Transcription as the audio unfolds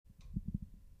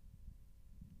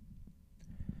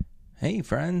Hey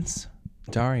friends,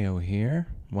 Dario here.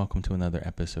 Welcome to another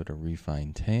episode of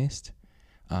Refined Taste.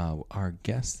 Our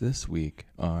guests this week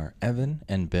are Evan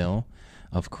and Bill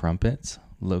of Crumpets,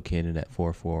 located at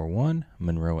 441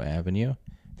 Monroe Avenue.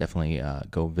 Definitely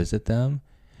go visit them,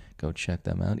 go check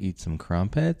them out, eat some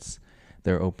crumpets.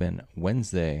 They're open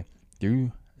Wednesday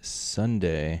through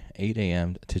Sunday, 8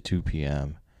 a.m. to 2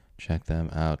 p.m. Check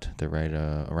them out. They're right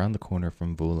around the corner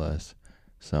from Vula's.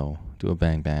 So do a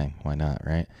bang bang. Why not,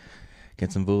 right? Get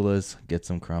some Vulas, get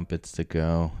some crumpets to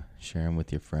go, share them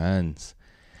with your friends.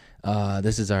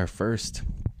 This is our first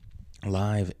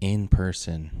live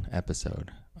in-person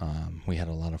episode. We had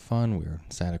a lot of fun. We were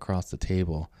sat across the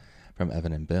table from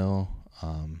Evan and Bill.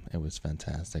 It was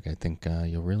fantastic. I think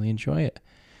you'll really enjoy it.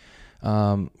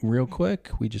 Real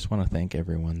quick, we just want to thank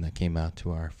everyone that came out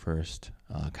to our first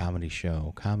comedy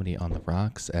show, Comedy on the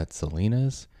Rocks at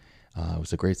Selena's. It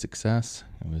was a great success.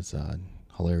 It was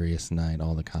hilarious night.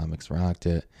 All the comics rocked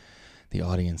it. The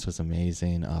audience was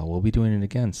amazing. We'll be doing it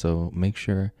again, so make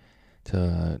sure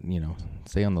to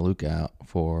stay on the lookout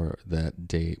for that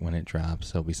date when it drops.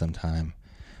 It'll be sometime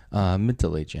mid to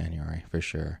late January for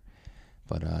sure.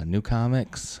 But new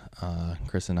comics,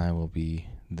 Chris and I will be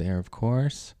there, of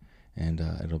course, and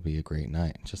it'll be a great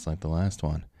night, just like the last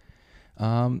one.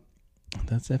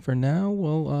 That's it for now.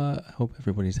 We'll hope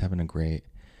everybody's having a great,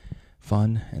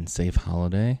 fun, and safe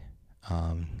holiday.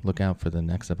 Look out for the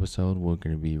next episode. We're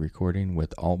going to be recording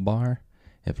with Alt Bar.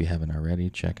 If you haven't already,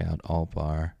 check out Alt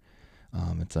Bar.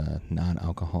 It's a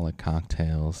non-alcoholic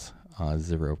cocktails,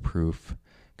 zero proof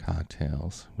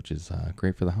cocktails, which is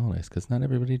great for the holidays because not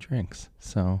everybody drinks.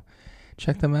 So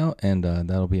check them out, and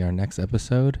that'll be our next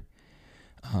episode,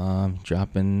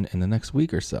 dropping in the next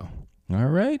week or so. All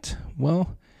right.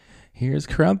 Well, here's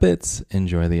Crumpets.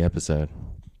 Enjoy the episode.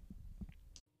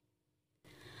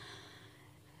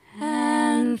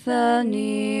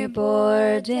 Anthony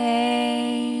Bourdain,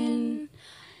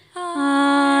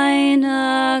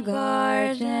 Ina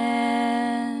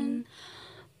Garden,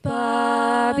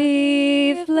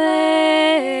 Bobby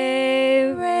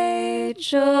Flay,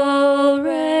 Rachel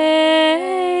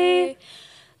Ray,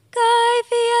 Guy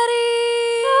Fieri,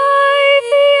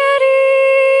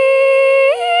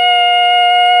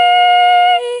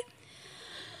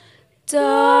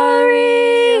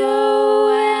 Dario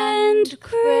and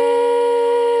Chris.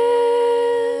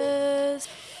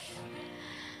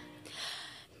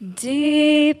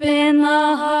 Deep in the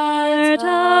heart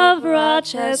of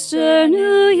Rochester,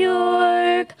 New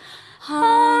York,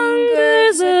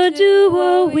 hungers a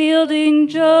duo wielding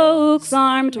jokes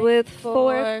armed with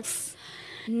forks.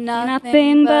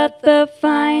 Nothing but the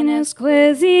finest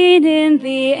cuisine in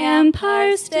the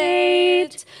Empire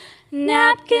State.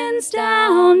 Napkins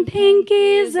down,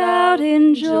 pinkies out,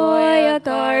 enjoy a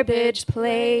garbage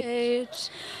plate.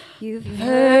 You've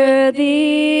heard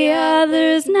the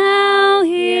others, now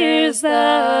here's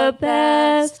the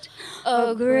best.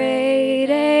 A grade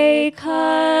A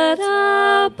cut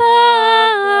above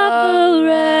the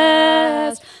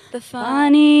rest. The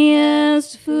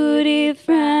funniest foodie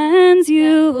friends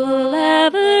you will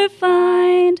ever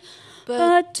find.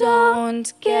 But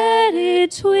don't get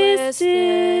it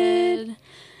twisted,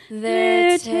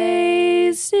 their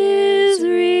taste is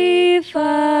refined.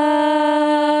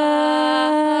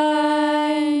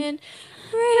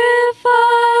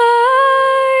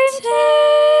 Refined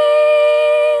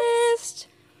taste.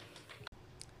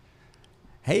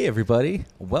 Hey everybody,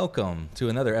 welcome to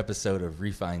another episode of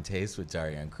Refined Taste with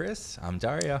Dario and Chris. I'm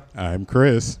Dario. I'm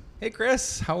Chris. Hey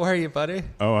Chris, how are you, buddy?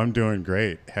 Oh, I'm doing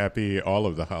great. Happy all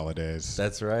of the holidays.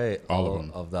 That's right. All of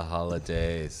them. Of the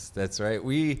holidays. That's right.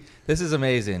 This is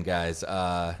amazing, guys.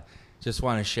 Just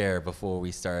want to share before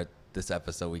we start this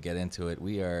episode, we get into it.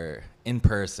 We are in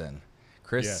person.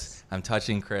 Chris, Yes. I'm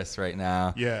touching Chris right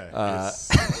now. Yeah,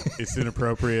 it's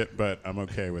inappropriate, but I'm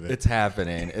okay with it. It's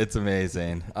happening. It's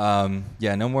amazing.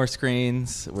 No more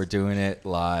screens. We're doing it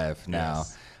live now.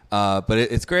 Yes. But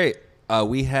it's great.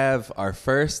 We have our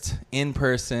first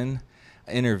in-person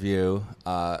interview.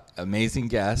 Amazing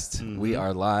guest. Mm-hmm. We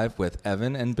are live with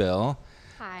Evan and Bill.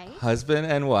 Hi. Husband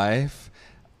and wife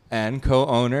and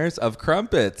co-owners of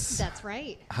Crumpets. That's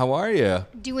right. How are you?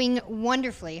 Doing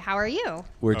wonderfully. How are you?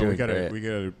 We're doing we gotta great. we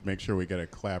gotta make sure we get a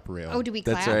clap rail. Oh, do we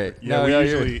clap? That's right. Yeah,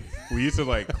 you're- we used to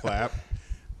like clap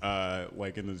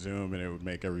like in the Zoom, and it would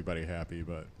make everybody happy.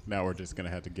 But now we're just gonna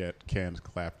have to get canned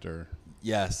clapter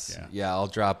Yes. Yeah. Yeah. I'll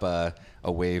drop a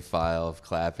wave file of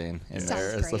clapping in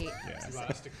there. Sounds great.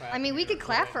 Yeah. I mean, we could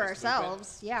clap for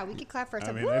ourselves. Yeah, we could clap for I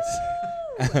ourselves. mean,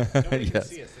 Woo!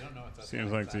 Yes.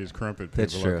 seems like these crumpet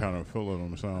That's people true. are kind of full of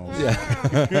themselves.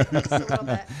 Just a little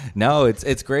bit. No,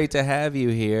 it's great to have you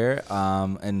here.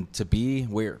 And to be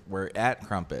we're at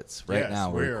Crumpets right Yes,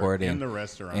 now. we We're are recording in the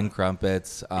restaurant. in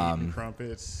Crumpets. Eating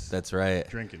crumpets. That's right.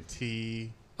 Drinking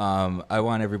tea. I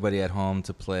want everybody at home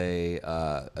to play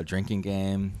a drinking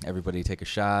game. Everybody take a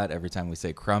shot every time we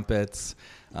say Crumpets.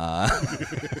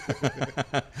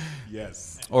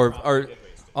 Yes. Or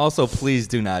also, please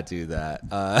do not do that.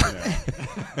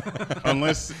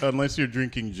 Unless you're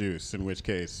drinking juice, in which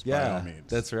case, by all means.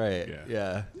 that's right.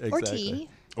 Yeah. Yeah, Or exactly. tea.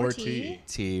 Or tea.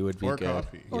 Tea would be Or good.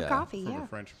 coffee. Or Yeah, coffee, From yeah. a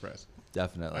French press.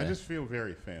 definitely. I just feel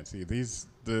very fancy.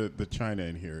 The china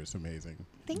in here is amazing.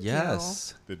 Thank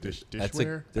yes, The that's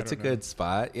dishware. a I don't know. good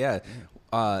spot. Yeah.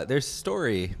 There's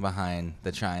story behind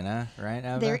the china, right,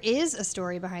 Eva? you. There is a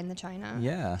story behind the china.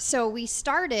 Yeah. So we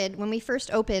started, when we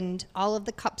first opened, all of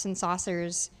the cups and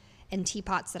saucers and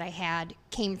teapots that I had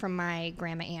came from my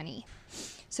grandma Annie.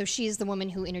 So she's the woman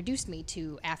who introduced me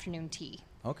to afternoon tea.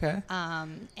 Okay.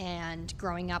 And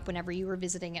growing up, whenever you were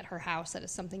visiting at her house, that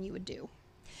is something you would do.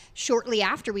 Shortly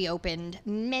after we opened,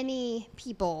 many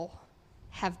people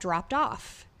have dropped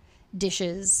off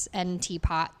dishes and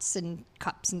teapots and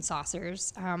cups and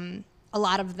saucers. A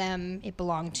lot of them, it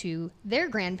belonged to their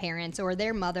grandparents or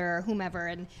their mother or whomever,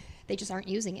 and they just aren't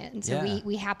using it. And so Yeah.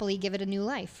 we happily give it a new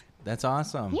life. That's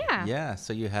awesome. Yeah. Yeah.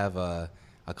 So you have a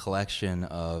collection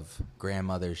of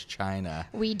grandmother's china.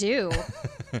 We do.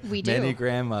 We do. Many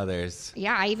grandmothers.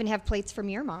 Yeah, I even have plates from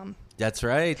your mom. That's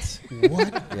right.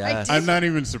 What? Yes. I'm not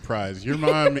even surprised. Your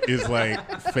mom is like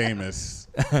famous.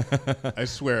 I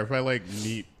swear, if I like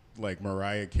meet like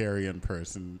Mariah Carey in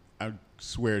person, I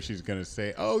swear she's gonna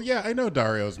say, "Oh yeah, I know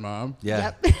Dario's mom."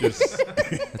 Yeah. Yep. Just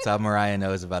That's how Mariah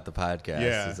knows about the podcast.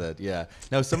 Yeah. Is that, yeah.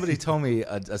 No, somebody told me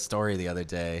a story the other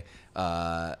day.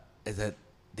 Is that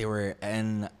they were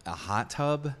in a hot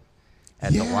tub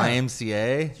at the Yeah.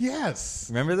 YMCA. yes.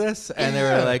 Remember this? And they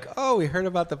Yeah. were like, "Oh, we heard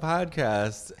about the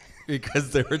podcast." Because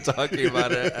they were talking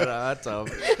about it at a hot tub.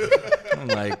 I'm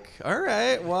like, all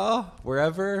right, well,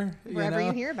 wherever Wherever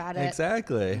you hear about it.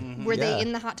 Exactly. Were Yeah. they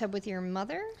in the hot tub with your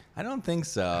mother? I don't think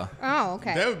so. Oh,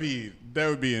 okay. That would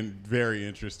be very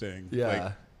interesting. Yeah.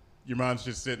 Like, your mom's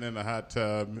just sitting in the hot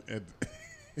tub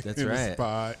That's in the right.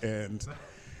 spa, and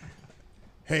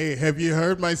hey, have you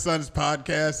heard my son's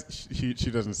podcast?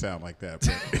 She doesn't sound like that.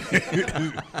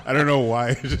 But I don't know why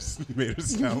it just made her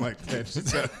sound like that.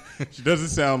 She doesn't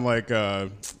sound like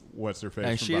what's her face?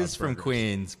 And from she Bob's is from Burgers.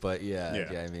 Queens, but yeah,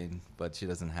 Yeah. I mean, but she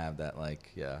doesn't have that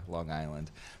Long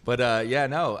Island. But yeah,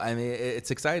 no, I mean,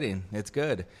 it's exciting. It's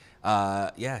good.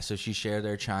 Yeah, so she shared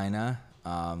her china.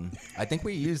 I think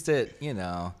we used it,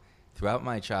 throughout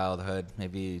my childhood,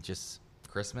 maybe just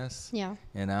Christmas. Yeah.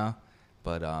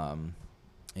 But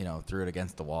threw it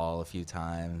against the wall a few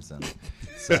times, and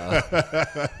so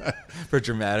for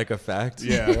dramatic effect.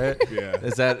 Yeah, right? yeah.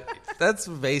 That's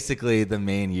basically the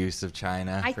main use of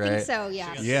china. I right? think so, She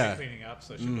yeah. got Yeah. sick of cleaning up,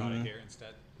 so she brought it here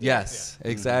instead. Yes,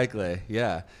 exactly.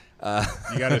 Yeah.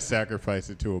 You got to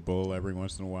sacrifice it to a bull every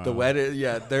once in a while. The wedding,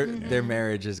 their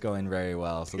marriage is going very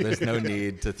well, so there's no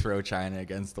need to throw china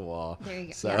against the wall. There you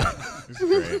go. So Yeah. It's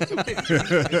great.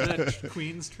 Is that a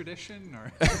Queen's tradition?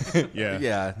 Or Yeah.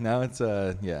 yeah, no, it's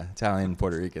a Italian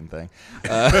Puerto Rican thing.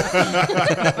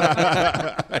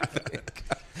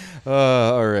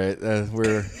 All right,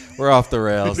 we're off the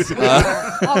rails.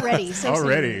 Already. So soon.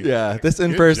 Already. Yeah, this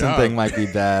in-person job. thing might be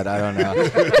bad. I don't know.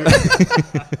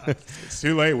 It's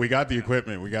too late. We got the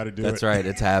equipment. We got to do That's it. right,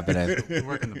 it's happening. we're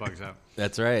working the bugs out.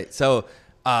 That's right. So,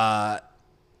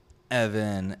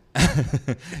 Evan,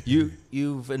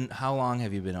 you've been, how long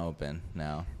have you been open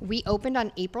now? We opened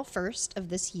on April 1st of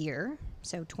this year,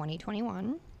 so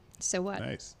 2021. So what?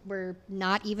 Nice. We're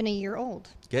not even a year old.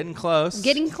 Getting close.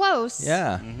 Getting close.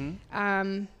 Yeah.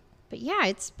 But yeah,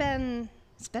 it's been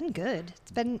good.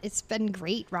 It's been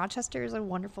great. Rochester is a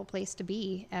wonderful place to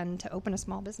be and to open a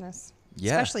small business.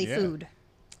 Yeah. Especially Yeah. food.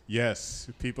 Yes,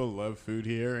 people love food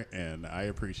here, and I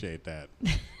appreciate that.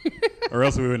 Or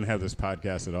else we wouldn't have this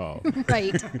podcast at all.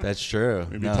 Right. That's true.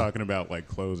 We'd be No, talking about like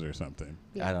clothes or something.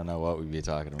 I don't know what we'd be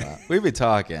talking about. We'd be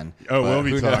talking. Oh, but we'll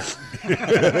be who talking.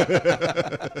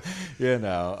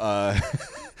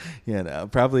 knows?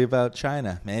 Probably about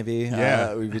China. Maybe.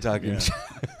 Yeah. We'd be talking. Yeah.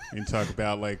 We can talk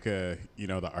about like the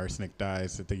arsenic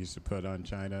dyes that they used to put on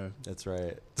China. That's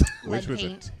right. Which Lead was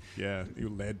paint.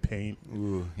 lead paint.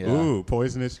 Ooh, yeah. Ooh,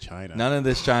 poisonous China. None of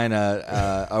this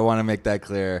China. I want to make that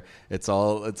clear. It's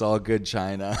all good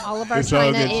China. All of our It's all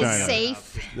China good is China.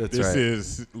 safe. That's This right.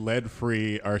 is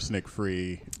lead-free,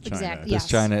 arsenic-free China. Exactly. This Yes.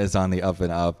 China is on the up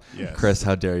and up. Yes. Chris,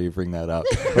 how dare you bring that up?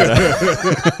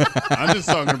 I'm just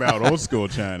talking about old school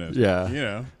China. Yeah. You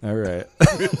know, All right.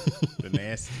 the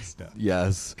nasty stuff.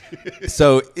 Yes.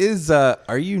 So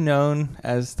are you known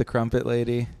as the Crumpet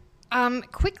Lady?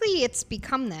 Quickly, it's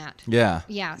become that. Yeah.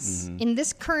 Yes. Mm-hmm. In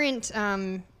this current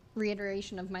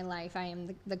reiteration of my life, I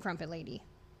am the Crumpet Lady.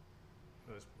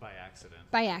 It was by accident.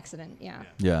 By accident, yeah.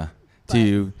 Yeah. But- Do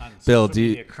you, On Bill? social Do you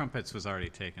media, Crumpets was already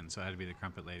taken, so I had to be the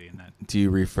Crumpet Lady in that. do you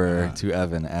refer to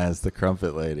Evan as the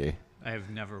Crumpet Lady? I have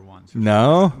never once.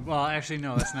 No. Well, actually,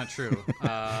 no, that's not true.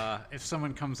 If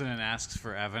someone comes in and asks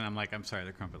for Evan, I'm like, I'm sorry,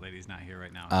 the Crumpet Lady's not here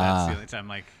right now. That's the only time,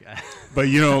 like, But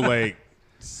you don't like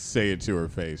say it to her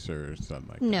face or something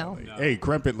like No. that. Like, No. hey,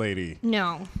 Crumpet Lady,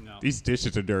 No. no. these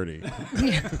dishes are dirty.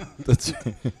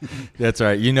 That's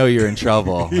right. You know you're in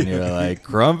trouble when you're like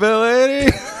Crumpet Lady.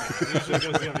 It usually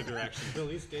goes the other direction. Bill,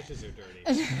 these dishes are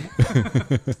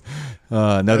dirty.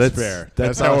 No, That's fair.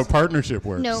 That's how a awesome. partnership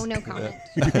works. No comment.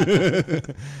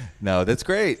 No, that's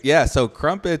great. Yeah, so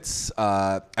Crumpets,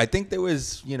 I think there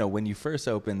was, when you first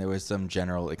opened, there was some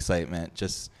general excitement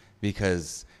just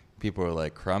because people were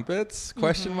like, Crumpets?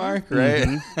 Question mark,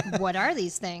 right? What are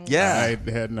these things? Yeah. I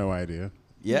had no idea.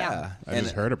 Yeah. I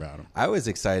just heard about them. I was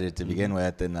excited to begin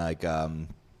with, and like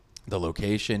the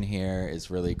location here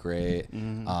is really great.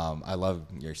 I love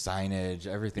your signage,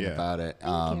 everything Yeah. about it.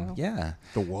 you. Yeah.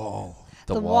 The wall.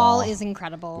 The wall is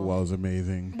incredible. The wall's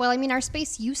amazing. Well, I mean, our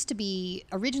space used to be,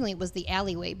 originally it was the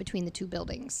alleyway between the two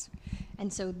buildings.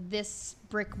 And so this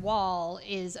brick wall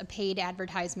is a paid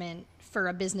advertisement for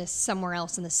a business somewhere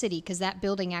else in the city because that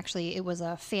building actually, it was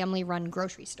a family-run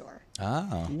grocery store.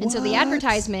 Oh. And so the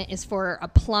advertisement is for a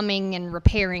plumbing and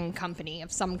repairing company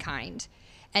of some kind.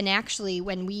 And actually,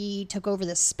 when we took over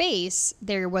the space,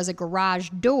 there was a garage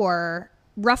door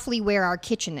roughly where our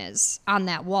kitchen is on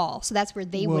that wall. So that's where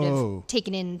they would Whoa. have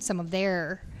taken in some of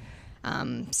their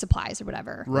supplies or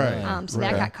whatever. Right, So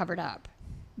that right. got covered up.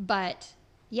 But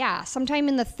yeah, sometime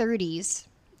in the 30s,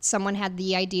 someone had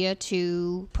the idea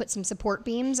to put some support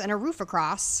beams and a roof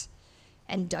across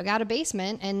and dug out a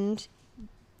basement, and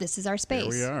this is our space.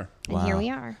 we are. And here Wow. we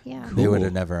are. Yeah. They would Cool.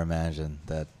 have never imagined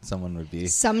that someone would be.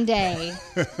 Someday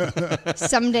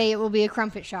it will be a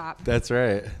crumpet shop. That's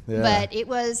right. Yeah. But it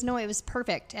was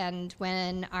perfect. And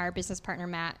when our business partner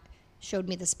Matt showed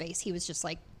me the space, he was just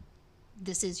like,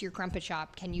 "This is your crumpet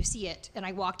shop. Can you see it?" And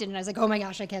I walked in and I was like, "Oh my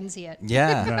gosh, I can see it."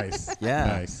 Yeah. Nice. Yeah.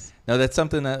 Nice. No, that's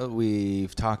something that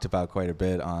we've talked about quite a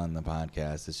bit on the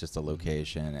podcast. It's just the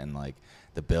location and like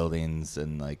the buildings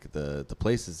and like the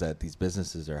places that these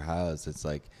businesses are housed. It's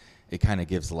like it kind of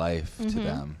gives life to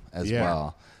them as Yeah.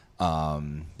 well.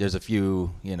 There's a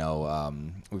few,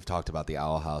 we've talked about the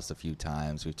Owl House a few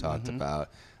times. We've talked about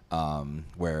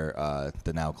where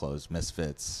the now closed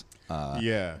Misfits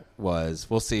Yeah. was.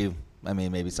 We'll see. I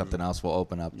mean, maybe something else will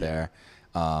open up there.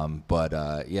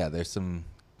 But yeah, there's some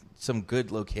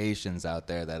good locations out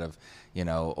there that have,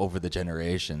 over the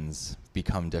generations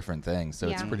become different things. So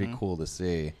it's Yeah. pretty cool to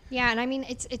see. Yeah, and I mean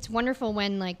it's wonderful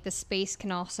when like the space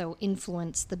can also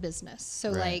influence the business. So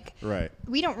like Right.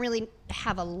 we don't really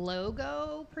have a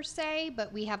logo per se,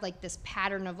 but we have like this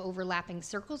pattern of overlapping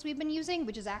circles we've been using,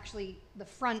 which is actually the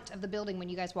front of the building. When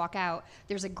you guys walk out,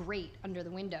 there's a grate under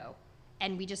the window,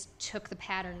 and we just took the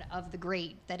pattern of the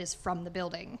grate that is from the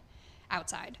building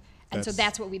outside. And so That's-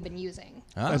 that's what we've been using.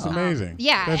 That's Oh. amazing.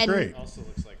 yeah, That's and- great. Also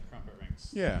looks like Crumpet rings.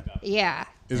 Yeah. Yeah.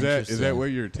 Is that Interesting. where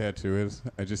your tattoo is?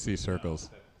 I just see circles.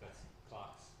 That's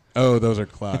clocks. Oh, those are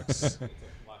clocks. It's a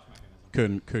watch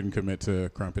mechanism. couldn't commit to a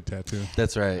crumpet tattoo.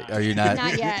 That's right. Are you not?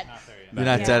 Not yet. Not there yet. You're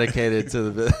not Yeah. dedicated to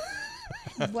the.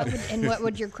 What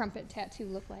would your crumpet tattoo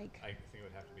look like? I think it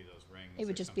would have to be those rings. It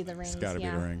would or just be the something. rings. It's got to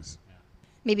yeah. be the rings.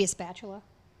 Maybe a spatula.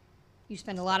 You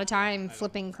spend a lot of time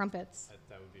flipping crumpets.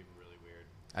 That would be really weird.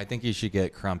 I think you should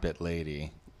get Crumpet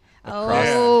Lady.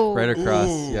 Oh. Right across.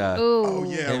 Ooh. Yeah. Ooh. Oh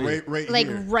yeah, Maybe- right Like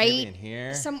here. Maybe right in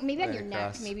here. maybe on right your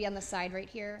across. neck, maybe on the side right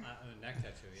here. A neck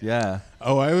tattoo. Yeah. Yeah.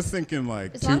 Oh, I was thinking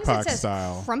like As long Tupac as it says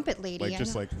style, crumpet lady. like I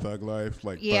just know. like Thug Life,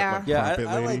 like Yeah. like Yeah, Crumpet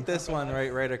I Lady. like this one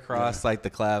right across like the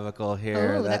clavicle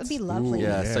here. Oh, that would be lovely.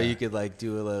 Yeah, so Yeah. you could like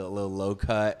do a little low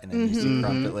cut and then you see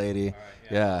Crumpet Lady. All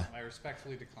right, Yeah. I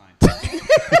respectfully decline.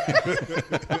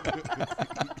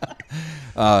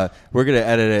 We're gonna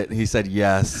edit it. He said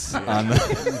yes. On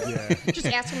the Just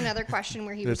ask him another question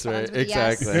where he That's responds right. with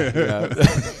Exactly. yes. Yeah. That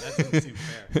doesn't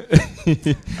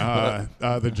seem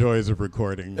fair. The joys of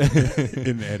recording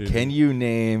in editing. Can you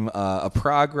name a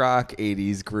prog rock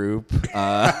 80s group?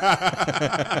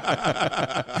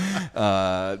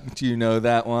 Do you know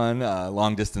that one?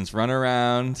 Long Distance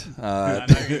Runaround? I'm not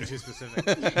getting too specific.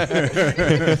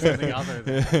 Something other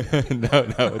than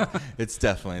No, it's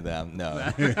definitely them.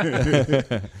 No.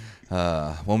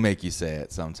 We'll make you say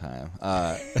it sometime.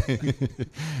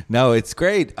 No, it's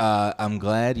great. I'm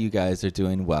glad you guys are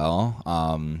doing well.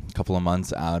 A couple of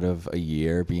months out of a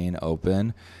year being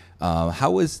open.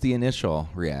 How was the initial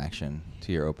reaction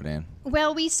to your opening?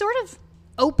 Well, we sort of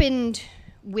opened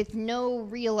with no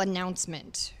real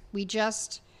announcement.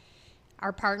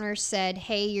 Our partner said,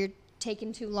 hey, you're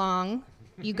taking too long.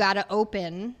 You got to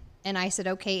open. And I said,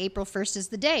 okay, April 1st is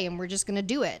the day, and we're just going to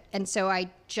do it. And so I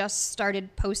just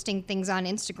started posting things on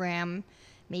Instagram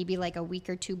maybe like a week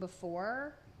or two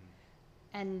before.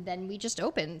 And then we just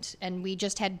opened, and we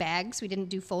just had bags. We didn't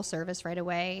do full service right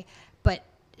away. But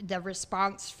the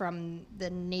response from the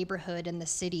neighborhood and the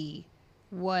city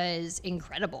was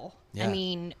incredible. Yeah. I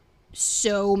mean,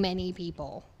 so many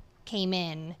people came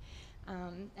in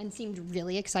and seemed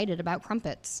really excited about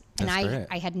crumpets. And That's great.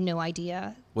 I had no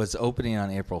idea. Was opening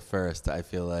on April 1st, I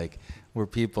feel like, were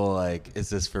people like, is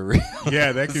this for real?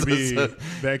 Yeah, that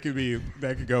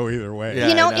could go either way. Yeah.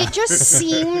 You know, I know. it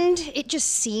just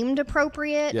seemed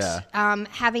appropriate. Yeah.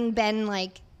 Having been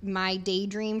like my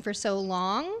daydream for so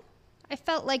long, I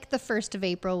felt like the 1st of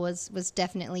April was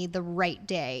definitely the right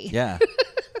day. Yeah.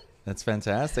 That's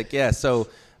fantastic. Yeah, so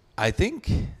I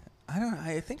think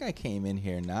I came in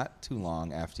here not too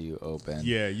long after you opened.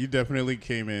 Yeah, you definitely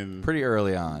came in. Pretty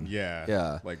early on. Yeah.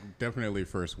 Yeah. Like definitely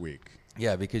first week.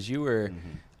 Yeah, because you were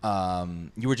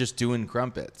just doing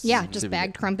crumpets. Yeah, to just begin-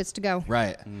 bagged crumpets to go.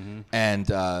 Right.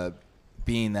 And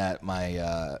being that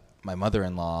my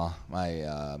mother-in-law,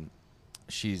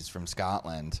 she's from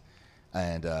Scotland,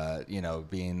 and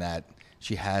being that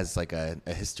she has like a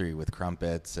history with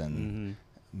crumpets and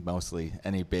mostly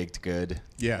any baked good,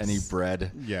 Yes. any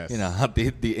bread. Yes. You know,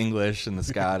 the English and the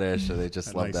Scottish, so they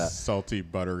just A love nice that. salty,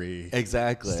 buttery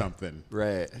Exactly. something.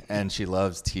 Right. And she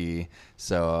loves tea.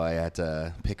 So I had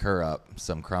to pick her up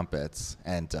some crumpets.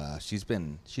 And she's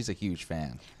a huge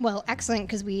fan. Well, excellent,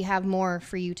 because we have more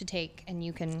for you to take, and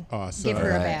you can Awesome. give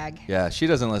her a Right. bag. Yeah, she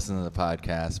doesn't listen to the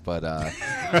podcast, but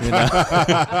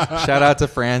shout out to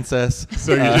Frances.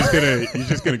 So you're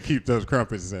just gonna keep those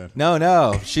crumpets then.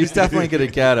 No, she's definitely gonna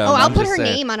get them. Oh, I'll I'm put just her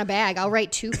saying. name on a bag. I'll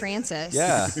write to Frances.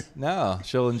 Yeah, no,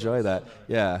 she'll enjoy that.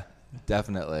 Yeah,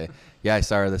 definitely. Yeah, I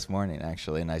saw her this morning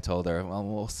actually, and I told her, well,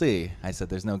 we'll see. I said,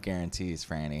 there's no guarantees,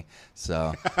 Franny.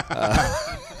 So,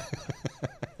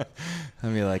 I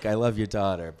mean, like, I love your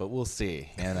daughter, but we'll see.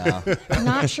 You know. I'm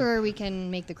not sure we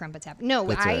can make the crumpets happen. No,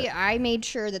 That's right. I made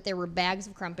sure that there were bags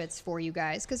of crumpets for you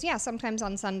guys, because sometimes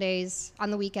on Sundays,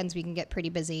 on the weekends, we can get pretty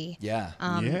busy. Yeah.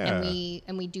 Yeah.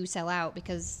 And we do sell out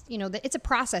because it's a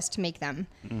process to make them.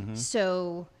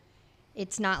 So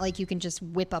it's not like you can just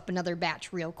whip up another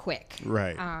batch real quick.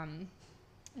 Right.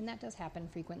 And that does happen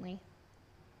frequently.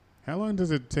 How long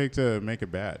does it take to make a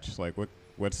batch? Like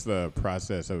what's the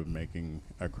process of making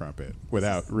a crumpet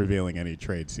without revealing any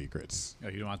trade secrets? Oh,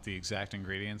 you don't want the exact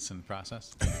ingredients and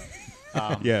process?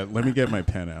 Yeah, let me get my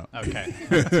pen out. Okay.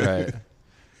 That's right.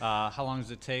 How long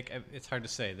does it take? It's hard to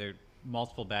say. There are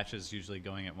multiple batches usually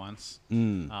going at once.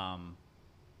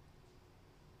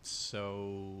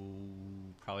 So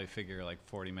probably figure like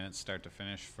 40 minutes start to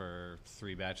finish for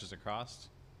 3 batches across,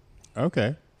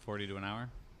 Okay. 40 to an hour.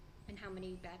 And how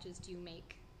many batches do you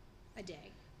make a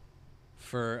day?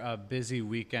 For a busy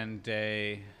weekend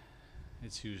day,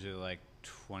 it's usually like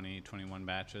 20, 21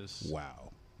 batches.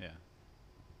 Wow. Yeah.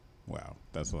 Wow.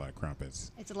 That's a lot of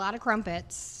crumpets. It's a lot of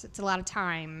crumpets. It's a lot of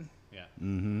time. Yeah.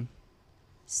 Mm-hmm.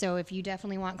 So if you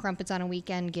definitely want crumpets on a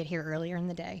weekend, get here earlier in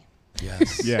the day.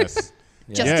 Yes. Yes.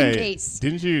 Just Yeah, in case.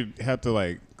 Didn't you have to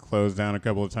like close down a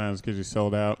couple of times because you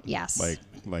sold out? Yes.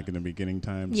 Like in the beginning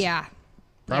times? Yeah.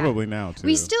 Probably now too.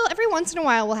 We still, every once in a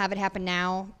while, we'll have it happen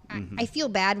now. I feel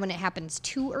bad when it happens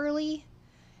too early.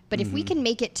 But if we can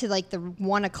make it to like the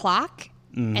 1 o'clock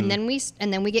and then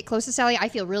we get close to selling, I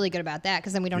feel really good about that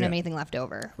because then we don't have Yeah. anything left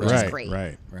over, which right, is great.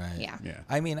 Right. Right. Yeah. Yeah.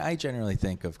 I mean, I generally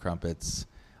think of crumpets.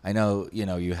 I know,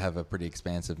 you have a pretty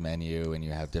expansive menu and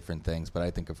you have different things, but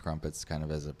I think of crumpets kind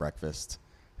of as a breakfast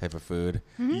type of food.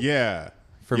 Yeah.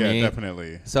 For yeah, me-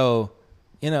 definitely. So,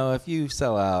 if you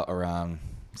sell out around,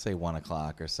 say, 1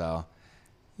 o'clock or so,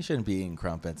 you shouldn't be eating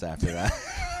crumpets after that.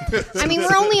 I mean,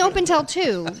 we're only open till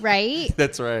 2, right?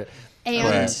 That's right.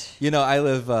 And You know, I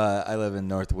live in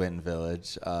North Winton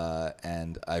Village,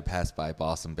 and I pass by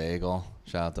Balsam Bagel.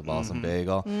 Shout out to Balsam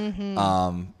Bagel.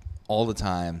 All the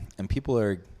time, and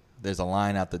there's a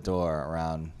line out the door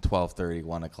around 12:30,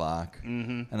 1 o'clock,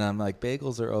 and I'm like,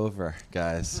 bagels are over,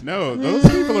 guys. No, those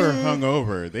people are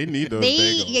hungover. They need those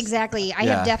bagels. Exactly. I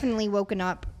Yeah. have definitely woken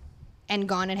up and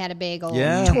gone and had a bagel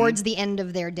Yeah. towards the end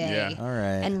of their day. Yeah. All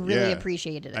right. And really Yeah.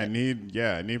 appreciated it. I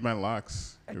need my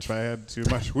lox. If I had too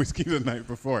much whiskey the night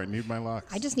before, I need my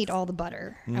lox. I just need all the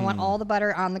butter. I want all the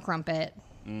butter on the crumpet.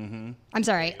 I'm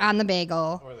sorry, on the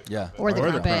bagel. Yeah. Or the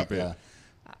crumpet. Yeah.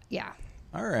 Yeah.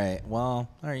 All right. Well,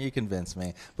 all right. You convinced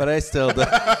me, but I still.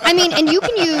 I mean, and you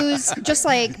can use, just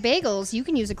like bagels, you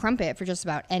can use a crumpet for just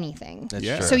about anything. That's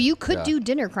Yeah. true. So you could Yeah. do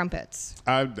dinner crumpets.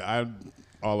 I'm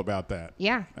all about that.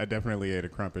 Yeah. I definitely ate a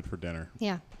crumpet for dinner.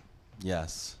 Yeah.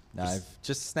 Yes. No, I've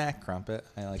just snack crumpet.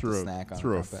 I like to Threw snack on a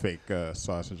crumpet. fake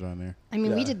sausage on there. I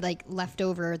mean, we Yeah. did like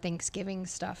leftover Thanksgiving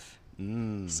stuff.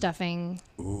 Stuffing,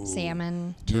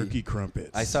 salmon. Turkey crumpets.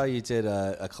 I saw you did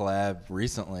a collab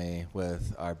recently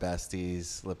with our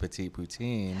besties, Le Petit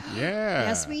Poutine. Yeah.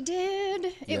 Yes, we did.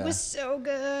 It Yeah. was so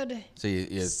good. So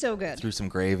you So good. threw some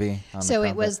gravy on the So it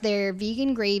crumpet? was their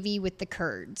vegan gravy with the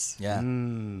curds. Yeah.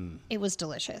 It was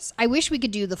delicious. I wish we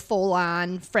could do the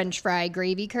full-on French fry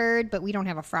gravy curd, but we don't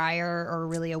have a fryer or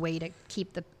really a way to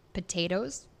keep the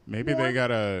potatoes. Maybe they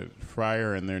got a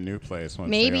fryer in their new place. Once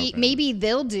Maybe they open. maybe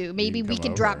they'll do. Maybe can we come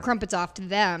could drop over. crumpets off to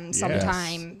them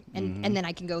sometime, and then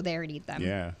I can go there and eat them.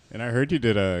 Yeah, and I heard you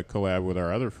did a collab with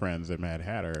our other friends at Mad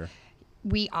Hatter.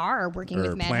 We are working Or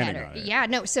with Mad planning Hatter. on it. Yeah,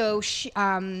 no. So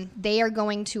they are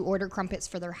going to order crumpets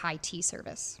for their high tea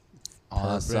service.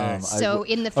 Awesome. Perfect. So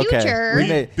in the Okay, future,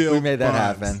 we Built made that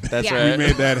bonds. happen. That's Yeah. right. We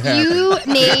made that happen. you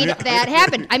made that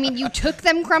happen. I mean, you took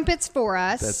them crumpets for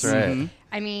us. That's right.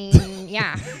 I mean,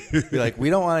 yeah. Be like, we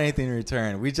don't want anything in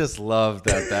return. We just love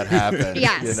that happened.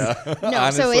 Yes. You know? No,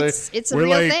 so Honestly. it's a We're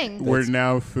real like thing. we're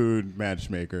now food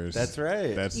matchmakers. That's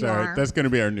right. That's You are. that's going to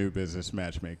be our new business,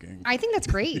 matchmaking. I think that's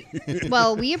great.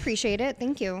 Well, we appreciate it.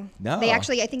 Thank you. No. They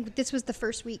actually, I think this was the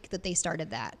first week that they started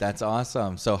that. That's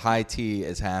awesome. So high tea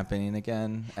is happening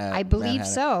again. At I believe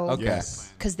Manhattan? so. Okay.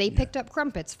 Yes. Because they picked up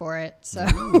crumpets for it. So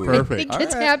Perfect. I think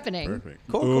it's All right. happening. Perfect.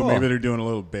 Cool, Ooh, cool. maybe they're doing a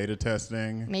little beta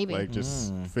testing. Maybe. Like just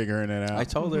figuring it out. I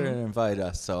told her to invite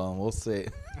us, so we'll see.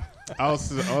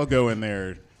 I'll go in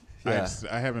there. Yeah.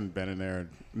 I haven't been in there.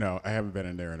 No, I haven't been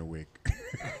in there in a week.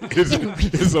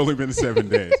 it's only been 7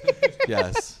 days,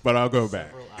 Yes. but I'll go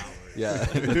back. Yeah,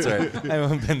 that's right. I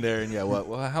haven't been there in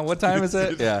what time is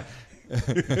it? Yeah.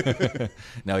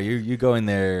 No, you go in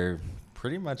there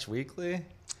pretty much weekly.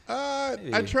 I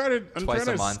Maybe try to. I'm twice trying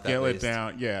a to month, at scale it least.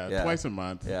 down. Yeah, Yeah. twice a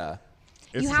month. Yeah.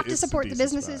 It's- You have to it's a support the decent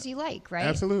businesses spot. you like, right?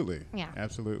 Absolutely. Yeah.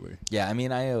 Absolutely. Yeah, I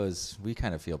mean, we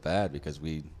kind of feel bad because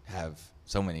we have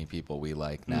so many people we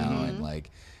like now, and like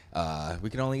we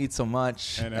can only eat so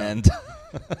much. I know. And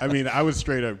I mean, I was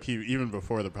straight up even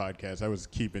before the podcast. I was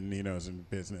keeping Nino's in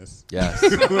business. yes,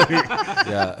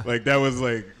 yeah, Like that was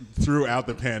like throughout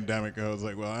the pandemic. I was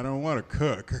like, well, I don't want to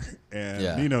cook, and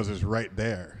Yeah. Nino's is right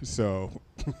there. So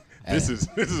this is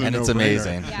a and it's no-brainer.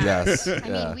 amazing. Yeah. Yes, I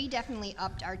yeah. mean, we definitely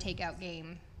upped our takeout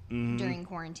game during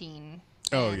quarantine.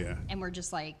 Oh, and- yeah. And we're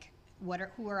just like,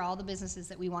 who are all the businesses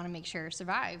that we want to make sure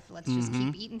survive? Let's just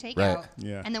keep eating takeout. Right.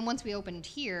 Yeah. And then once we opened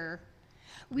here,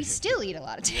 we still eat a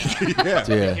lot of takeout.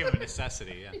 Yeah. Yeah. Became a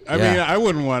necessity. Yeah. I Yeah. mean, I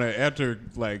wouldn't want to after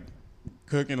like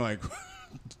cooking like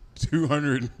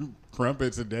 200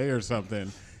 crumpets a day or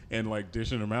something and like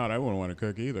dishing them out. I wouldn't want to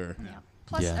cook either. Yeah.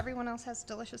 Plus, Yeah. everyone else has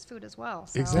delicious food as well.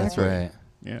 So. Exactly. That's right.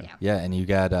 Yeah. Yeah. Yeah, and you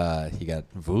got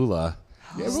Vula,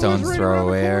 Yeah, Vula's Stone's right Throw around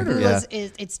the Away. corner. Yeah,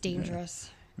 It's dangerous.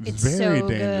 It's Very so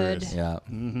dangerous. good.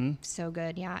 yeah. So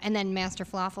good, yeah. And then Master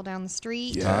Falafel down the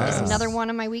street Yes. is another one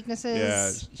of my weaknesses.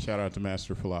 Yeah. Shout out to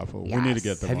Master Falafel. We need to Yes.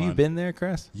 get them Have you on. been there,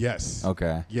 Chris? Yes.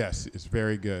 Okay, Yes, it's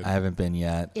very good. I haven't been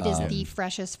yet. It is the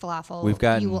freshest falafel We've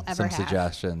gotten you will ever some have.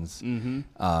 suggestions.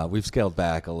 We've scaled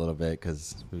back a little bit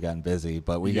because we've gotten busy,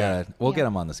 but we'll Yeah. get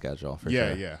them on the schedule for Yeah,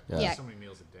 sure. yeah. Yeah. So many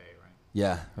meals a day, right?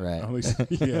 Yeah, right. At least-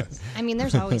 yes. I mean,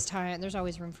 there's always time. There's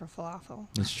always room for falafel.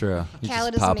 It's true. You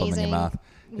Khaled just is pop them in amazing. your mouth.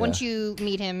 Once Yeah. you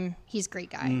meet him, he's a great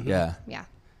guy. Yeah. Yeah,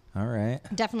 All right.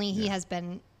 definitely. He has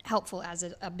been helpful as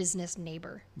a business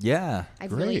neighbor. Yeah.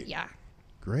 I've really, Great. yeah.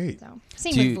 Great. So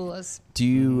same Do with you- Bula's. Do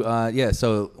you? Yeah.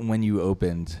 So when you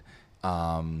opened,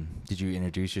 did you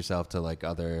introduce yourself to like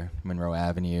other Monroe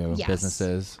Avenue Yes,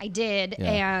 businesses? I did,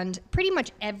 Yeah. and pretty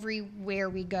much everywhere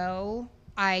we go,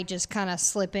 I just kind of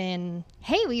slip in,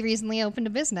 hey, we recently opened a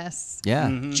business.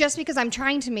 Yeah. Just because I'm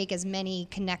trying to make as many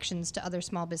connections to other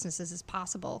small businesses as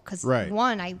possible. Because, Right.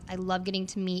 one, I love getting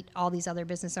to meet all these other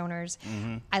business owners.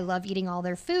 I love eating all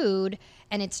their food.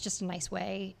 And it's just a nice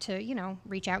way to,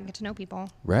 reach out and get to know people.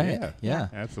 Right. Yeah.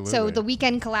 Absolutely. So the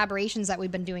weekend collaborations that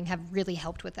we've been doing have really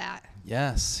helped with that.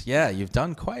 Yes. Yeah. You've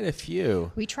done quite a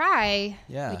few. We try.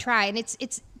 Yeah. We try. And it's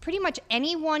pretty much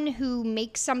anyone who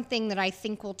makes something that I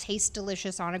think will taste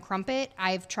delicious on a crumpet,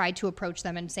 I've tried to approach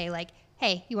them and say, like,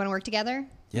 hey, you want to work together?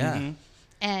 Yeah.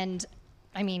 And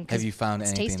I mean, 'cause Have you found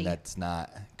it's anything tasty. that's not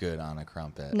good on a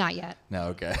crumpet? Not yet. No.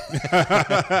 Okay.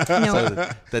 No.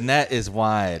 The net is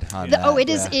wide on that. Oh, it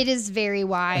is. Yeah. It is very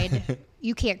wide.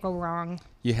 You can't go wrong.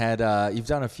 You had you've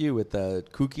done a few with the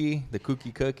cookie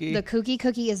cookie. The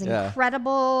cookie is Yeah.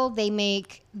 incredible. They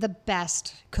make the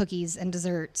best cookies and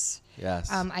desserts.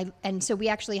 Yes. And so we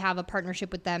actually have a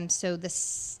partnership with them. So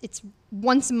it's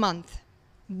once a month.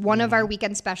 One of our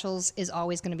weekend specials is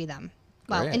always going to be them.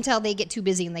 Well, Great. until they get too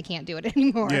busy and they can't do it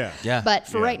anymore. Yeah. Yeah. But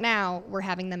for Yeah. right now, we're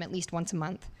having them at least once a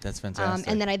month. That's fantastic.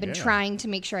 And then I've been Yeah. trying to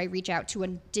make sure I reach out to a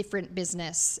different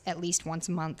business at least once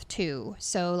a month too.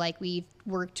 So like we've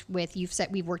worked with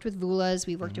we've worked with Vula's,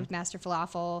 we've worked with Master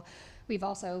Falafel. We've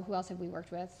also, who else have we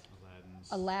worked with?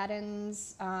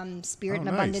 Aladdin's, Spirit Oh, and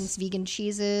nice. Abundance vegan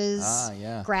cheeses, Ah,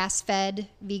 yeah. grass-fed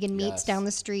vegan meats Yes. down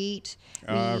the street.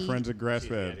 Friends of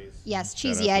Grassfed. Yes, Shout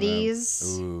Cheesy out to them.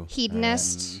 Eddies, Ooh,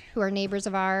 Hedonist, who are neighbors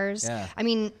of ours. Yeah. I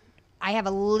mean, I have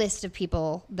a list of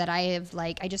people that I have,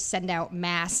 I just send out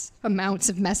mass amounts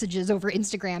of messages over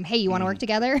Instagram. Hey, you want to work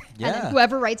together? And Yeah. then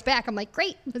whoever writes back, I'm like,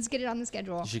 great, let's get it on the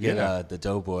schedule. you should get Yeah. the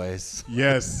Doughboys.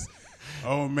 Yes.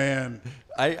 Oh man.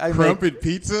 I Crumpet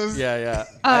pizzas. Yeah.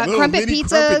 Little Crumpet mini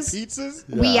Crumpet pizzas. pizzas.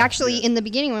 We Yeah. actually, in the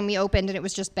beginning when we opened and it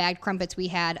was just bagged crumpets, we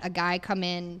had a guy come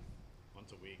in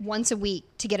once a week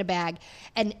to get a bag.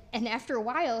 And after a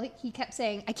while, he kept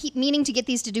saying, I keep meaning to get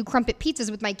these to do crumpet pizzas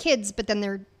with my kids, but then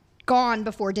they're gone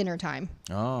before dinner time.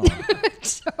 Oh,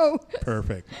 So,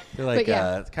 Perfect. they're like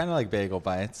yeah. kind of like bagel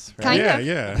bites, right? Kind yeah, of.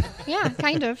 yeah, yeah,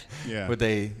 kind of. yeah.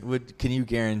 Can you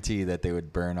guarantee that they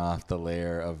would burn off the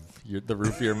layer of the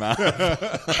roof of your mouth?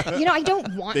 I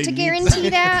don't want They to need guarantee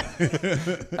that.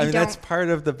 I mean, that's don't. part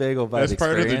of the bagel bite That's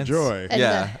part of the experience. joy. And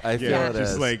Yeah, the- I feel Yeah, it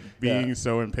just is. like being Yeah.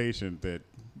 so impatient that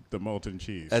the molten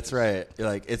cheese. That's right. You're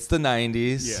like, it's the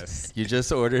 90s. Yes. You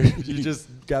just ordered, you just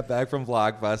got back from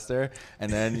Blockbuster, and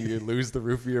then you lose the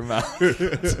roof of your mouth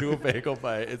to a bagel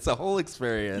bite. It's a whole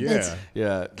experience. Yeah.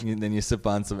 Yeah. And then you sip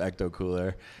on some Ecto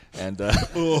Cooler and I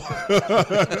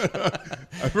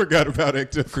forgot about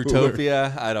Ecto Cooler.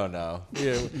 Fruitopia. I don't know.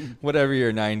 Yeah, whatever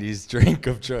your 90s drink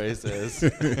of choice is.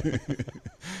 Is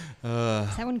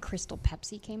that when Crystal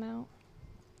Pepsi came out?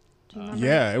 Do you remember?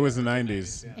 Yeah, it was the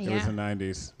 90s. It was Yeah. the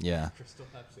 90s. Yeah.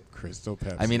 Crystal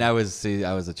Pepsi. I mean, I was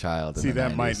a child. In See, the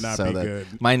that 90s, might not so be that good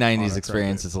My on 90s a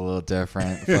experience crumpet. is a little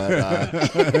different,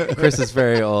 but Chris is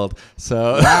very old,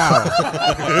 so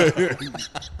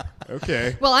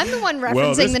Okay. Well, I'm the one Well,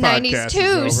 referencing this the podcast 90s is too,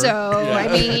 over. so I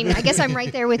mean, I guess I'm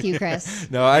right there with you, Chris.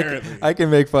 no, Apparently. I can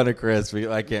make fun of Chris, but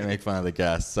I can't make fun of the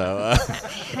guests. So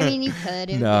I mean, you could.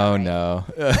 It would be no, all right. no,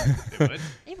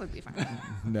 It would be fine.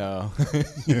 no,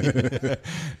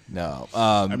 no.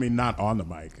 I mean, not on the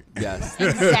mic. Yes,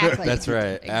 Exactly. that's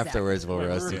right. Exactly. Afterwards, we'll Wait, we're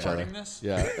roast each other. recording this?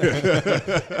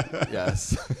 Yeah.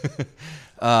 Yes.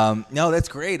 No, that's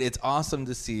great. It's awesome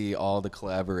to see all the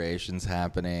collaborations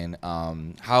happening.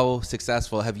 How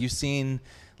successful have you seen,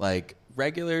 like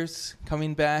regulars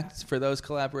coming back for those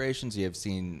collaborations? You have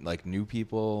seen like new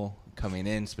people coming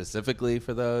in specifically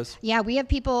for those. Yeah, we have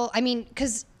people. I mean,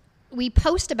 because we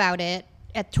post about it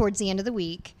towards the end of the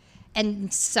week,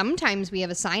 and sometimes we have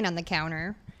a sign on the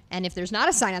counter. And if there's not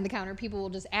a sign on the counter, people will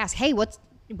just ask, "Hey, what's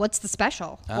the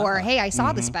special?" Or, "Hey, I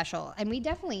saw the special." And we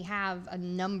definitely have a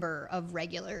number of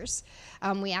regulars.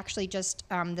 We actually just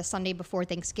the Sunday before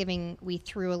Thanksgiving, we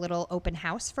threw a little open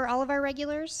house for all of our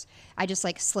regulars. I just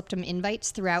slipped them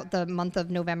invites throughout the month of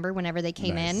November whenever they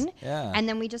came Nice. in. Yeah. And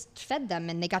then we just fed them,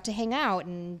 and they got to hang out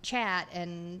and chat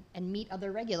and meet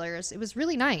other regulars. It was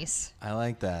really nice. I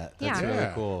like that. That's Yeah. really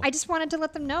Yeah. cool. I just wanted to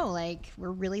let them know,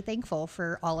 we're really thankful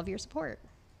for all of your support.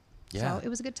 Yeah. So it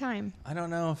was a good time. I don't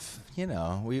know if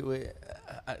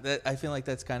I feel like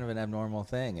that's kind of an abnormal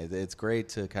thing. It's great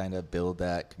to kind of build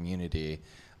that community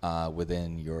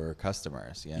within your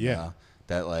customers. You know? Yeah.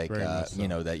 That Very much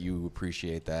so. that you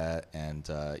appreciate that and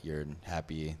you're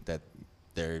happy that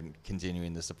they're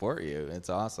continuing to support you. It's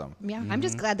awesome. Yeah, I'm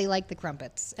just glad they like the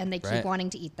crumpets and they keep Right. wanting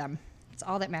to eat them. It's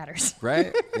all that matters.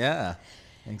 Right? Yeah.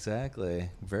 Exactly.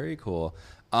 Very cool.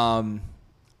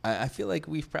 I feel like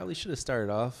we probably should have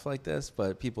started off like this,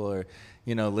 but people are,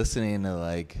 listening to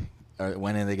like,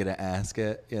 when are they going to ask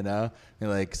it? They're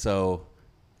like, so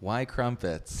why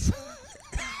crumpets?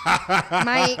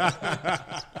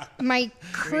 My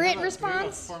current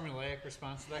response. Do we have a formulaic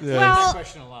response to that? Yeah. Well, I get that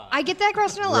question a lot. I get that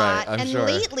question a Right, lot, I'm and sure.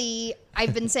 lately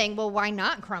I've been saying, "Well, why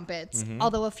not crumpets?"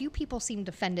 Although a few people seemed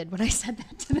offended when I said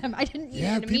that to them. I didn't mean it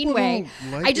in a mean people way.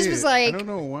 don't like I just it. was like, I don't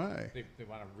know why. They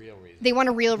want a real reason. they want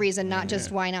a real reason, not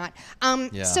just why not.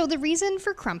 Yeah. So the reason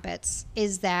for crumpets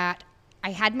is that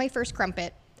I had my first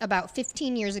crumpet about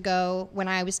 15 years ago when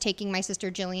I was taking my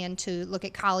sister Jillian to look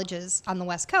at colleges on the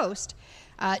West Coast.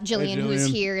 Jillian, who is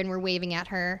Jillian. here, and we're waving at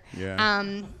her.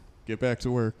 Yeah. Get back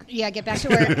to work. Yeah, get back to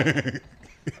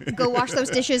work. Go wash those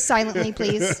dishes silently,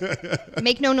 please.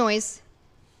 Make no noise.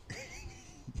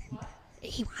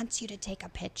 He wants you to take a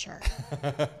picture.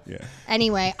 Yeah.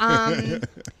 Anyway,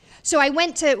 so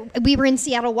we were in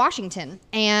Seattle, Washington,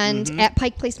 and at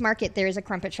Pike Place Market, there is a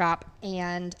crumpet shop,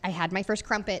 and I had my first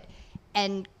crumpet,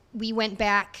 and we went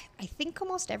back, I think,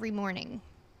 almost every morning.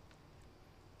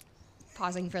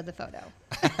 Pausing for the photo.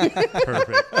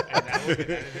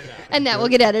 Perfect. And that will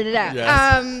get edited out.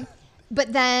 Yes.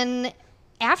 But then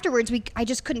afterwards, I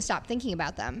just couldn't stop thinking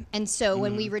about them. And so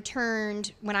when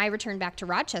I returned back to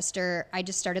Rochester, I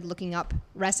just started looking up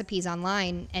recipes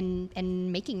online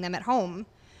and making them at home.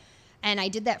 And I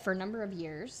did that for a number of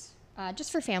years,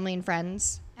 just for family and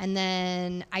friends. And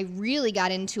then I really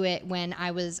got into it when I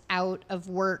was out of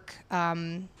work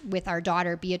with our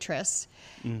daughter, Beatrice.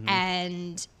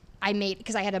 And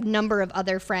because I had a number of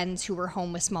other friends who were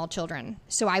home with small children.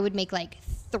 So I would make like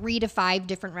 3 to 5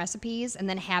 different recipes and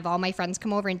then have all my friends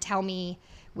come over and tell me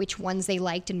which ones they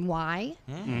liked and why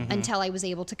until I was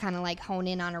able to kind of like hone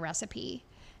in on a recipe.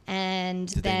 And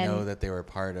Did then they know that they were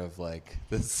part of like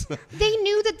this? they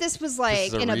knew that this was like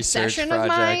is a an research obsession of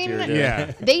project you're mine. doing.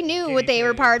 Yeah. They knew what they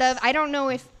were part of. I don't know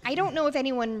if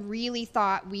anyone really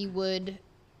thought we would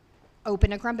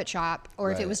open a crumpet shop or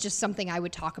if it Right. was just something I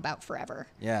would talk about forever.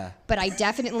 Yeah. But I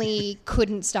definitely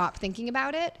couldn't stop thinking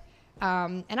about it.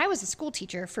 And I was a school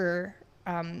teacher for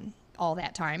all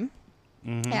that time.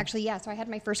 Actually, yeah. So I had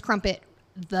my first crumpet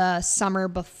the summer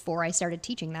before I started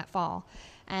teaching that fall.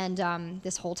 And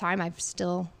this whole time I've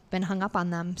still been hung up on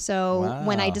them. So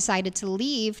when I Wow. decided to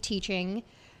leave teaching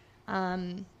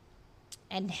and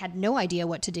had no idea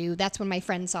what to do, that's when my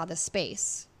friend saw this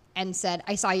space and said,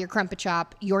 I saw your crumpet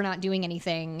shop. You're not doing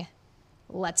anything.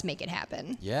 Let's make it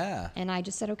happen. Yeah. And I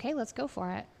just said, okay, let's go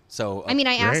for it. So I mean,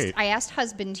 I Great. asked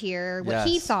husband here what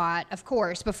he Yes. thought, of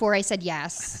course, before I said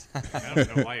yes. I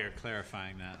don't know why you're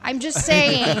clarifying that. I'm just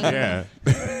saying, Yeah.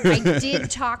 I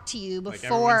did talk to you Like everyone's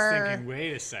before thinking,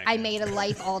 wait a second. I made a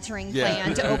life-altering Yeah.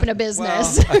 plan to open a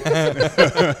business.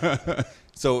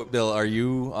 So, Bill, are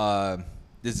you?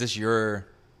 Is this your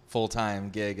full-time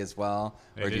gig as well?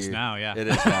 It is now, yeah. It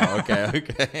is now. Okay.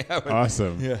 Okay.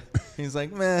 Awesome. Yeah. He's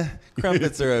like, meh,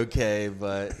 crumpets are okay,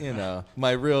 but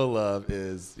my real love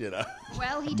is,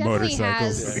 Well, he definitely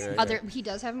Motorcycles. has Yeah. other. He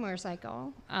does have a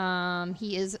motorcycle.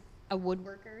 He is a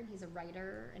woodworker. He's a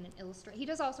writer and an illustrator. He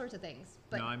does all sorts of things.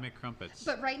 But No, I make crumpets.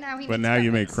 but right now he. But makes now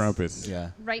you make crumpets. crumpets. yeah.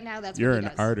 Right now that's You're what an he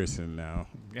does. artisan now.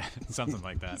 Yeah, something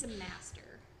like that. He's a master.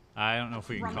 I don't know if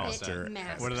we can call it Trumpet that.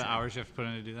 master. What are the hours you have to put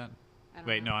in to do that? I don't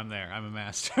Wait, know. no, I'm there. I'm a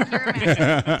master. You're a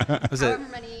master. Was it? However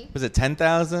many. Was it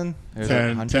 10,000?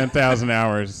 10,000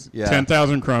 hours. Yeah.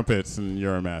 10,000 crumpets, and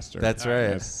you're a master. That's right.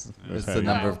 That's It's how the you-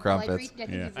 number of Well, I've crumpets. I think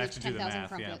Yeah. you've I have reached to do the 10,000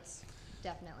 math, yeah. crumpets.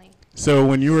 Definitely. So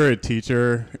when you were a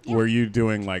teacher, were you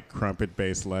doing like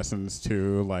crumpet-based lessons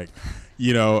too? Like,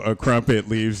 a crumpet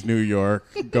leaves New York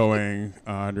going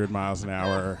 100 miles an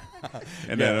hour,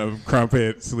 and then a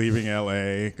crumpet's leaving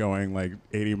LA going like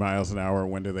 80 miles an hour.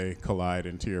 When do they collide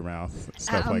into your mouth?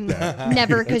 Stuff like that.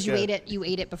 Never, because you ate it. You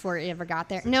ate it before it ever got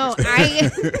there. No,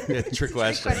 I Yeah, trick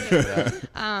question. question.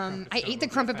 Yeah. I ate the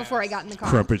crumpet before I got in the car.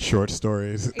 Crumpet short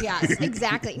stories. Yes,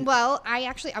 exactly. Well,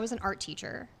 I was an art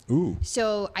teacher, Ooh.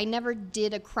 so I never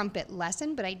did a crumpet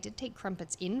lesson, but I did take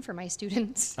crumpets in for my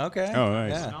students. Okay. Oh,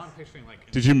 nice. Yeah. Now I'm picturing like.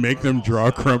 Did you make them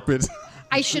draw crumpets?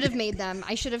 I should have made them.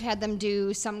 I should have had them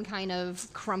do some kind of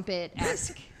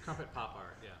crumpet-esque. Trumpet pop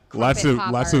art, yeah. lots Crumpet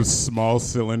of popper. small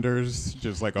cylinders,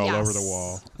 just like all over the Yes.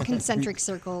 wall. Concentric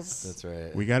circles. That's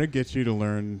right. We got to get you to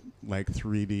learn like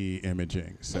 3D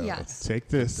imaging. So Yes. take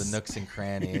this. The nooks and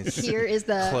crannies. Here is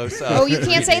the. Close up. Oh, you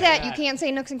can't say that. You can't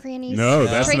say nooks and crannies. No,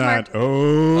 that's Trademark. not.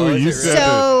 Oh, is you it said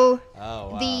So Oh,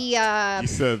 wow. the You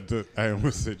said that. I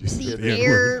almost said you said the the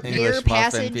air N-word. English muffin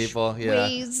passage people, yeah,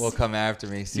 ways. will come after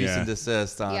me. Cease Yeah. and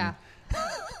desist on. Yeah.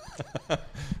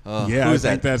 Yeah, who's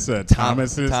I think that? that's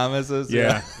Thomas's. Thomas's.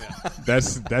 Yeah,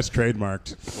 that's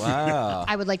trademarked. Wow.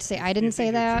 I would like to say I didn't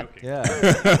say that.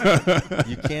 Yeah.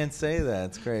 You can't say that.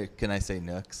 It's great. Can I say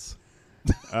nooks?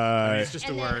 It's just a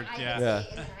And then word. I could Yeah. Yeah. say-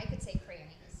 and then I could say crannies.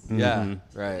 Yeah.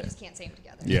 I Right. just can't say them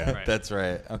together. Yeah, Right. That's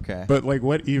right. Okay. but like,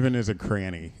 what even is a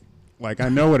cranny? Like, I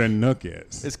know what a nook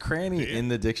is. Is cranny in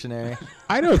the dictionary?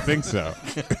 I don't think so.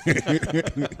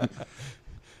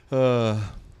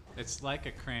 It's like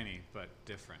a cranny, but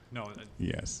different. No.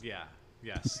 Yes. Yeah.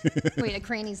 Yes. Wait, a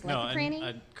cranny's like no, a cranny,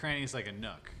 a cranny is like a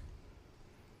nook,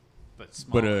 but But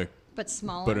smaller. a but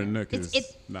smaller. but a nook It's- is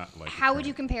it's- not like. a How would cranny.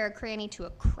 you compare a cranny to a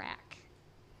crack?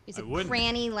 Is I a wouldn't.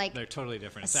 cranny like They're totally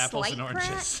different. a It's apples and slight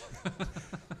oranges.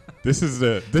 This is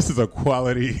a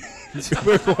quality.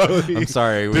 quality I'm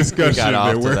sorry. We discussion got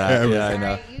off that to we're that. having. Yeah, I Sorry,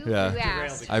 know. you Yeah.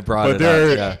 asked. I brought But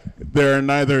it up. there are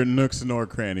neither nooks nor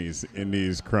crannies in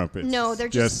these crumpets. No, they're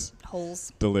just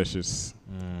holes, delicious,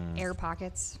 air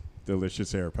pockets.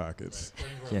 delicious air pockets.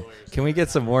 Yeah. Can we get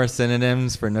some more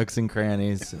synonyms for nooks and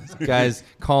crannies? Guys,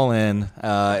 call in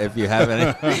if you have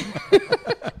any.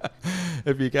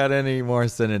 If you got any more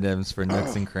synonyms for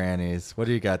nooks and crannies. What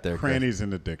do you got there, Chris? Crannies in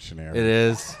the dictionary. It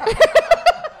is.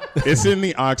 It's in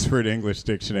the Oxford English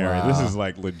Dictionary. Wow. This is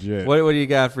like legit. What do you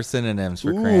got for synonyms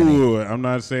for cranny? Ooh, I'm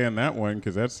not saying that one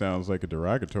because that sounds like a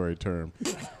derogatory term.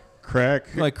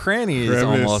 Crack, Like cranny is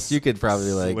crevice, almost. You could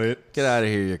probably like slit, get out of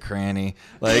here, you cranny.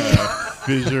 Like.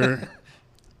 fissure.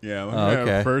 Yeah, look Oh, at okay.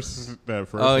 that first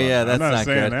Oh one. yeah, that's I'm not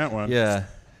saying good. that one. Yeah.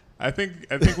 I think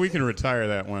we can retire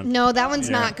that one. No, that one's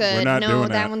Yeah, not we're good. not No, doing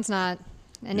that that. one's not.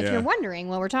 And if Yeah. you're wondering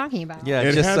what we're talking about, Yeah.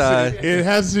 It just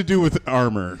has to do with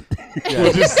armor.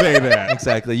 We'll just say that.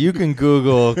 exactly. You can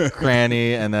Google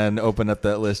cranny and then open up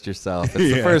that list yourself. It's the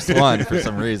Yeah. first one for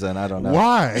some reason. I don't know.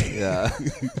 Why? Yeah.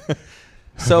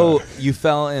 So you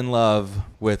fell in love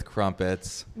with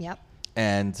crumpets yep.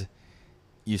 and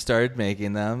you started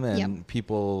making them and Yep.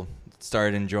 people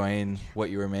started enjoying what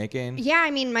you were making. Yeah,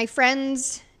 I mean, my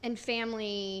friends and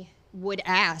family would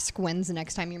ask, when's the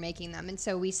next time you're making them? And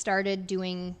so we started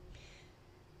doing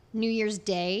New Year's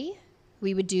Day.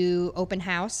 We would do open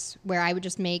house where I would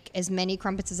just make as many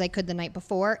crumpets as I could the night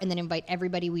before and then invite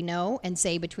everybody we know and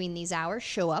say between these hours,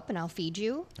 show up and I'll feed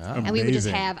you. And we would just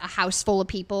Amazing. have a house full of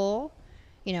people,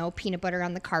 you know, peanut butter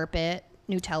on the carpet,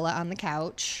 Nutella on the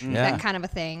couch, Yeah. that kind of a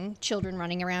thing. Children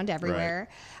running around everywhere.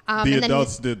 The and then-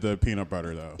 adults did the peanut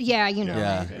butter though. yeah, you know.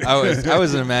 Yeah. I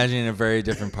was imagining a very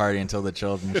different party until the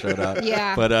children showed up.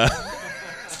 Yeah. But I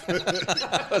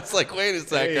was like, wait a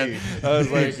second. Hey. I was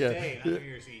like, Day, not New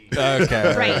Year's Eve.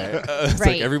 okay. Right. It's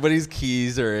Right. like everybody's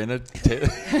keys are in a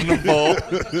bowl.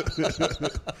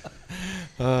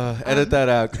 Edit that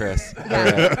out, Chris. All right.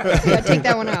 Yeah, take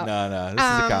that one out. No, this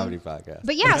is a comedy podcast.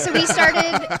 But yeah, so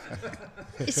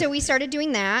we started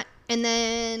doing that, and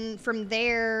then from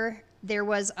there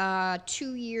was a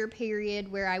 2-year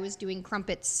period where I was doing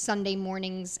crumpets Sunday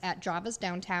mornings at Java's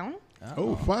downtown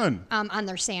Oh, fun. on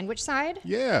their sandwich side,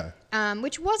 Yeah.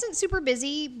 which wasn't super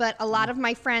busy, but a lot of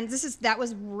my friends. That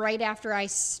was right after I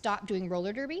stopped doing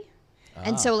roller derby.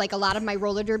 And so, like, a lot of my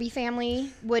roller derby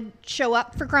family would show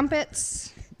up for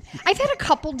crumpets. I've had a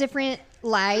couple different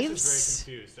Very lives.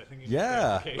 confused. I think you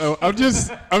Yeah. need Oh,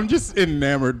 I'm just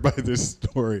enamored by this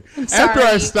story. After sorry.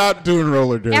 I stopped doing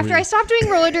roller derby. After I stopped doing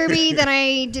roller derby, then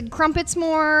I did crumpets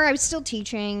more. I was still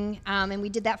teaching, and we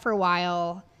did that for a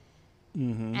while.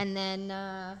 Mm-hmm. And then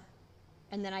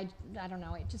I don't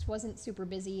know. It just wasn't super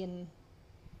busy, and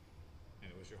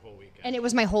it was your whole weekend. it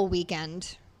was my whole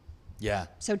weekend. Yeah.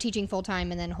 So teaching full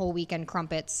time and then whole weekend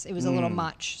crumpets. It was a little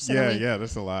much. So yeah, then we, yeah,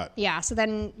 that's a lot. yeah. So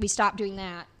then we stopped doing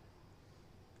that,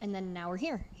 and then now we're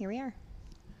here. Here we are.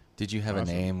 Did you have a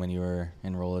name when you were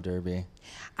in roller derby?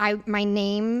 My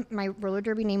roller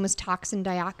derby name was Toxin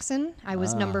Dioxin. I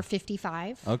was number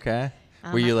 55. Okay.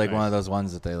 Were you like one Nice. of those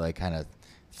ones that they like kind of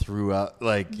threw up,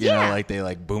 like you Yeah. know, like they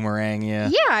like boomerang you?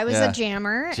 Yeah, I was a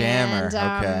jammer. Jammer, And,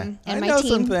 okay. And I my know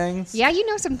team, some things. Yeah, you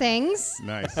know some things.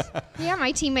 Nice. Yeah,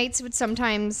 my teammates would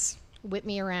sometimes whip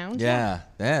me around. Yeah,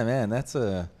 man, that's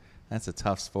a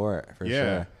tough sport for Yeah.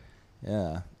 sure.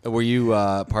 Yeah. Were you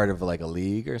part of like a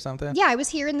league or something? Yeah, I was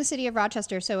here in the city of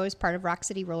Rochester, so I was part of Rock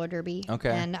City Roller Derby. Okay.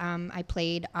 And I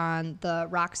played on the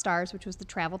Rock Stars, which was the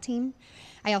travel team.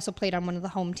 I also played on one of the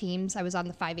home teams. I was on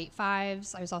the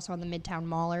 585s. I was also on the Midtown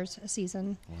Maulers a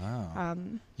season. Wow.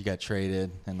 You got traded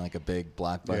in like a big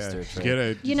blockbuster Yeah. trade. Get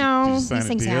a, You know, did you sign these a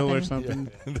things deal or happen.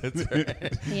 something? That's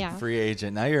right. Yeah. Free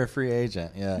agent. Now you're a free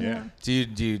agent. Yeah. Yeah. Do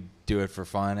you do it for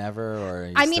fun ever, or? Are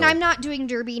you I mean, still- I'm not doing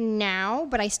derby now,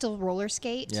 but I still roller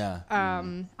skate. Yeah.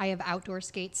 I have outdoor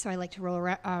skates, so I like to roll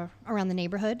around the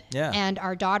neighborhood. Yeah. And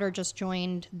our daughter just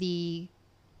joined the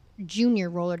junior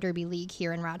roller derby league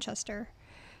here in Rochester.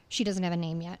 She doesn't have a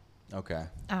name yet. Okay.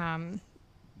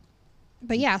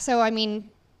 But yeah, so I mean,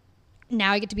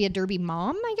 now I get to be a derby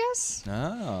mom, I guess.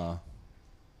 Oh.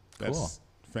 That's Cool.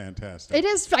 fantastic. It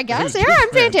is, I guess. It Yeah, is I'm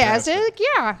fantastic.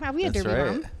 Yeah, I'll be a That's derby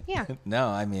right. mom. Yeah. No,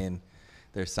 I mean,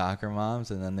 there's soccer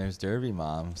moms and then there's derby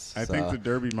moms. I so. think the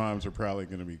derby moms are probably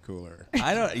going to be cooler.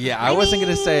 I don't. Yeah, I wasn't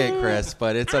gonna say it, Chris,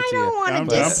 but it's up I to don't you. want to I'm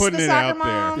diss putting the it soccer out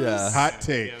moms. there. Yeah. Hot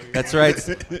take. That's right.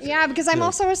 Yeah, because I'm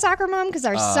also a soccer mom because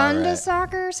our son right. does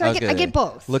soccer, so I Okay. get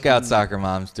both. Look out, soccer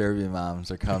moms. Derby moms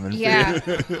are coming Yeah.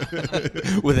 for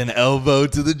you with an elbow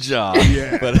to the jaw.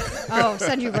 Yeah. But Oh,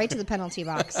 send you right to the penalty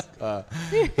box.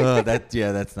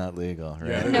 that's not legal, right?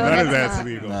 Yeah, No, none of that's that's not.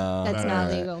 legal. No. That's All not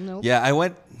right. legal. Nope. Yeah, I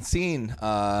went seen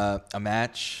a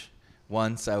match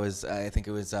once. I think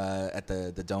it was at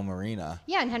the Dome Arena.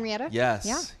 Yeah, in Henrietta.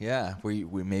 Yes. Yeah. Yeah.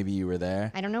 Maybe you were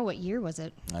there. I don't know what year was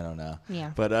it. I don't know.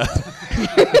 Yeah. But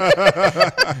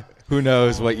who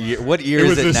knows what year? What year It is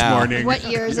was it this now? morning. What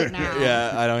year is it now?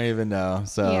 Yeah, I don't even know.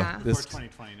 So Yeah. Before this.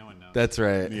 2020, no one knows. That's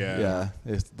right. Yeah.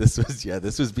 This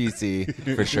was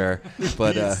BC for sure.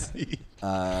 But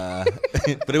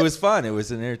but it was fun. It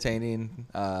was an entertaining.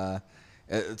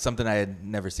 Something I had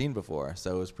never seen before,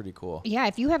 so it was pretty cool. Yeah,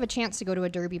 if you have a chance to go to a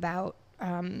derby bout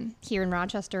here in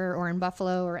Rochester or in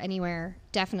Buffalo or anywhere,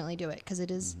 definitely do it because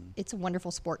it's a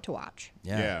wonderful sport to watch.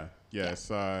 Yeah. Yeah. I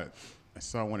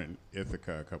saw one in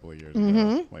Ithaca a couple of years Mm-hmm.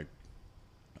 ago. Like,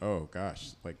 oh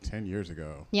gosh, like 10 years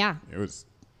ago. Yeah. It was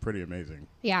pretty amazing.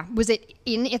 Yeah. Was it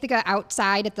in Ithaca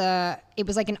outside it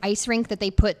was like an ice rink that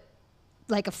they put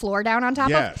like a floor down on top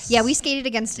Yes. of? Yeah, we skated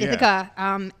against Yeah.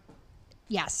 Ithaca.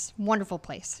 Yes, wonderful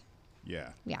place. Yeah.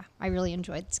 Yeah, I really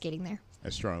enjoyed skating there. I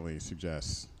strongly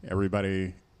suggest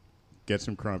everybody get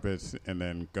some crumpets and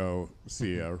then go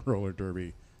see a roller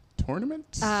derby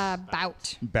tournament.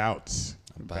 Bout. Bouts.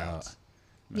 Bout.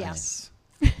 Yes.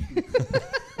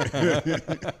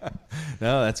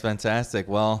 No, that's fantastic.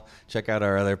 Well, check out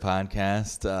our other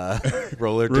podcast,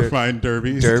 Roller Refined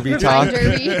derbies. Derby Fine Talk.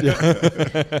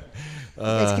 derby. You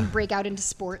guys can break out into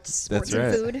sports That's and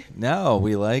right. food. No,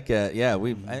 we like it. Yeah,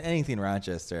 anything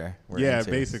Rochester. We're Yeah, into,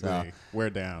 basically. so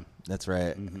We're down. that's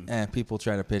right. People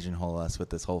try to pigeonhole us with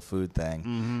this whole food thing.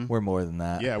 Mm-hmm. We're more than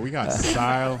that. Yeah, we got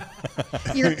style.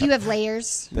 You have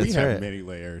layers. That's we have right. many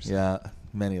layers. Yeah,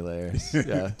 many layers.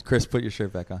 Yeah, Chris, put your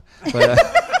shirt back on. But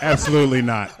Absolutely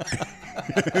not.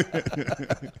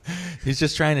 he's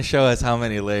just trying to show us how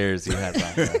many layers he has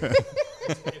on.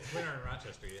 It's winter in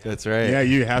Rochester. Yeah. That's right. Yeah,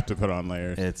 you have to put on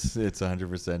layers. It's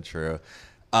 100% true.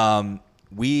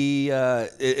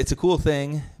 It's a cool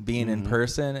thing being in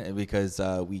person because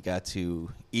we got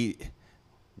to eat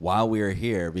while we were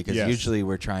here because Yes. usually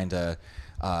we're trying to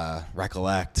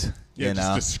recollect. Yeah, you just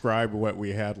know, describe what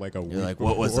we had like a week you're like,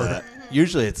 what was before. that?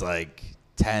 Usually it's like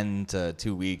 10 to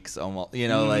 2 weeks almost. You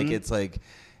know, like it's like.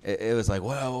 It was like,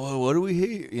 well, what do we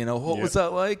hear? You know, what was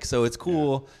that like? So it's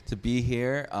cool to be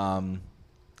here.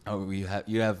 You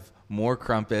have more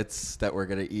crumpets that we're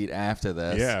gonna eat after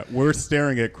this. Yeah, we're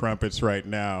staring at crumpets right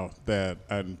now that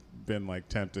I've been like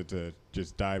tempted to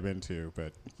just dive into,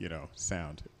 but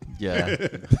sound. Yeah.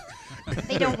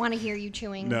 They don't want to hear you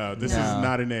chewing. No, this is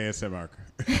not an ASMR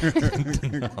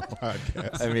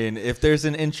podcast. I mean, if there's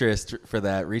an interest for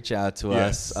that, reach out to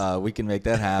Yes. us. We can make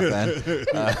that happen.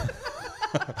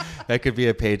 That could be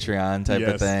a Patreon type of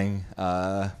Yes. thing.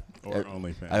 Or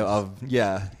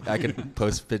OnlyFans. I could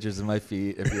post pictures of my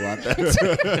feet if you want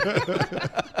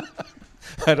that.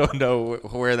 I don't know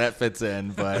where that fits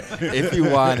in, but if you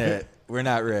want it, we're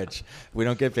not rich. We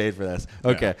don't get paid for this.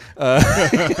 Okay.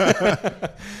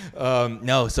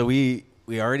 No, so we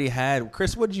already had.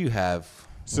 Chris, what did you have?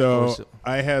 So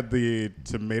I had the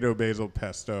tomato basil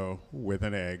pesto with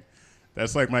an egg.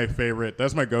 That's like my favorite.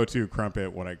 That's my go-to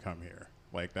crumpet when I come here.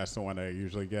 Like that's the one I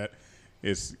usually get.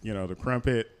 Is the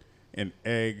crumpet, an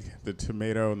egg, the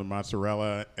tomato, and the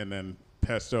mozzarella, and then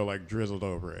pesto like drizzled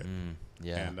over it.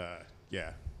 Yeah. And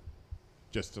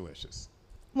just delicious.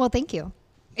 Well, thank you.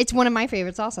 It's one of my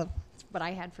favorites also. It's what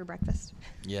I had for breakfast.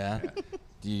 Yeah.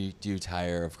 Do you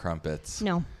tire of crumpets?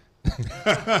 No.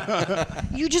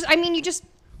 You just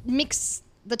mix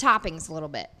the toppings a little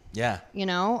bit, Yeah.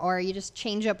 or you just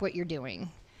change up what you're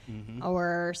doing.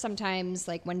 Or sometimes,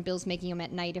 like when Bill's making them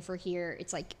at night, if we're here,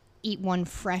 it's like eat one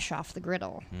fresh off the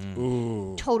griddle.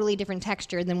 Ooh. Totally different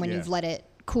texture than when Yeah. you've let it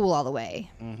cool all the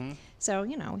way. So,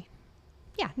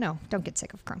 don't get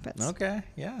sick of crumpets. Okay.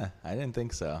 Yeah. I didn't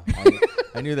think so.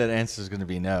 I knew that answer was going to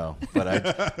be no,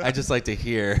 but I just like to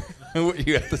hear what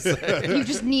you have to say. You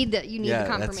just need the Yeah,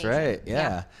 confirmation. that's right.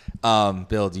 Yeah.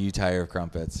 Bill, do you tire of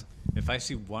crumpets? If I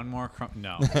see one more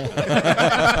no.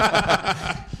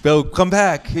 Bill, come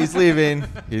back. He's leaving.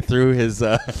 He threw his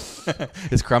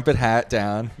his crumpet hat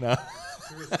down. No.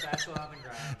 Threw his spatula on the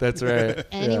ground. That's right.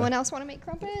 Anyone else want to make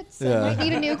crumpets? Yeah. I might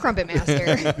need a new crumpet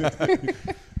master.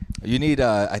 You need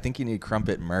I think you need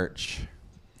crumpet merch.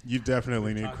 You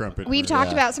definitely need crumpet. We've merch.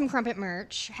 talked Yeah. about some crumpet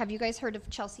merch. Have you guys heard of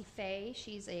Chelsea Faye?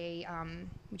 She's a,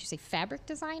 would you say fabric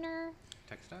designer?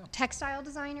 Textile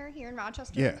designer here in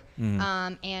Rochester. Yeah.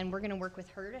 And we're going to work with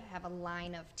her to have a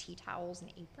line of tea towels and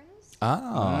aprons.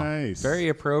 Oh, Nice. Very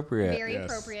appropriate. Very Yes.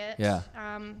 appropriate. Yeah.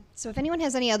 So if anyone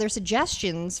has any other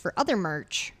suggestions for other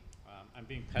merch, I'm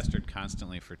being pestered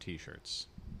constantly for T-shirts.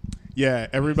 Yeah, I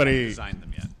haven't everybody. designed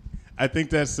them yet. I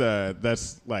think that's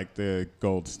like the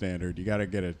gold standard. You got to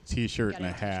get a T-shirt and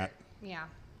a hat, yeah.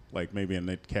 like maybe a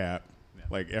knit cap. Yeah.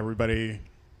 Like everybody.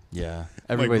 Yeah.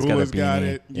 Everybody's like got a Vula's beanie. got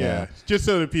it. Yeah. Just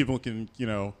so that people can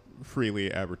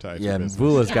freely advertise. Yeah, their business.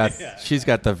 Vula's got she's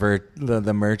got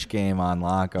the merch game on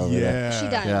lock over there. Yeah. She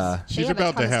does. Yeah. They She's have a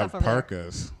about ton to of have stuff over there.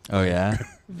 parkas. Oh yeah.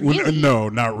 Really? No,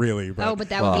 not really. But Oh, but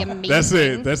that would be Well,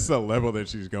 amazing. that's the level that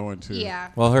she's going to. Yeah.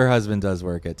 Well, her husband does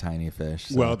work at Tiny Fish.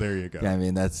 So, Well, there you go. yeah, I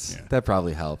mean that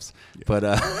probably helps. But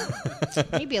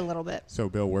Maybe a little bit. So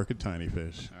Bill work at Tiny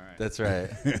Fish. All right. that's right.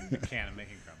 Can I'm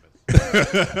making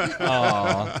crumpets.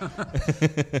 Oh.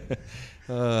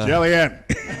 Jellyanne.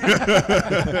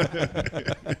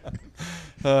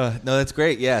 No, that's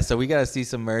great. Yeah, so we got to see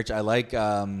some merch. I like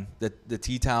the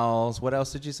tea towels. What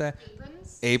else did you say?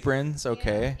 Aprons. Aprons.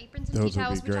 Okay. Yeah, aprons and Those tea would be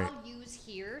towels, which great. I'll use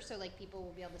here, so like people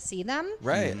will be able to see them.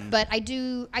 Right. But I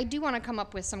do want to come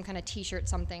up with some kind of T-shirt,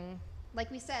 something like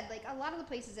we said. Like a lot of the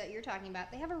places that you're talking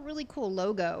about, they have a really cool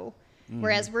logo,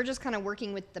 whereas we're just kind of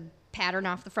working with the pattern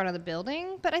off the front of the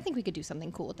building. But I think we could do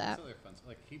something cool with that. Some other fun,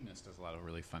 like Hedonist does a lot of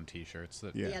really fun T-shirts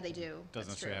that Yeah. Yeah, they do. doesn't That's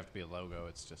necessarily true. have to be a logo.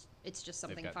 It's just It's just they've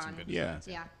something got fun. some good Yeah. designs.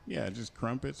 Yeah. Yeah, just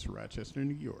crumpets, Rochester,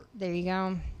 New York. There you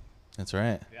go. That's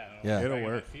right. Yeah, I don't know Yeah. what It'll I got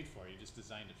my work. feet for. You just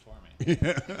designed it for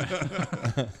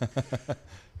me.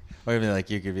 Or even like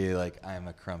you could be like, I'm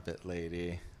a crumpet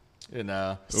lady. You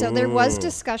know. So there was Ooh.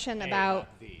 discussion about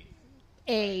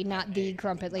The not the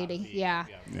crumpet lady. Yeah.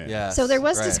 Yeah. So there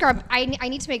was right. discussion. I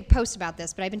need to make a post about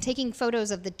this, but I've been taking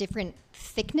photos of the different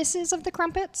thicknesses of the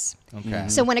crumpets. Okay.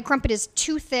 So when a crumpet is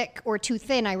too thick or too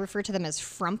thin, I refer to them as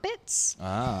frumpets.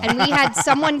 Ah. And we had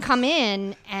someone come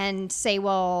in and say,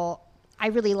 well, I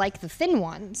really like the thin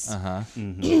ones. Uh-huh.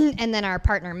 And then our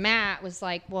partner Matt was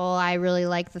like, well, I really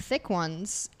like the thick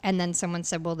ones. And then someone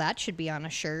said, well, that should be on a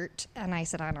shirt. And I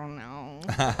said, I don't know.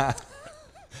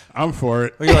 I'm for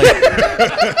it. You're like,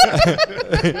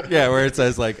 yeah, where it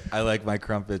says like, I like my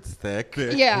crumpets thick.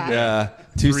 Yeah. Yeah.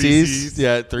 2 3 C's? C's.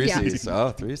 Yeah, 3 Yeah. C's. Oh,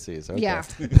 3 C's. Okay. Yeah.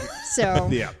 So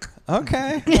Yeah.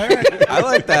 Okay. All right. I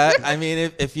like that. I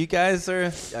mean, if you guys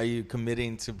are you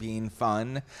committing to being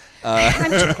fun?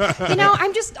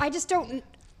 I just don't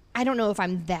know if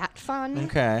I'm that fun.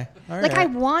 Okay. All right. Like I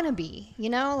want to be,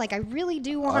 like I really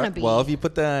do want to be. Well, if you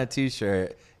put that on a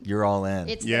T-shirt, you're all in.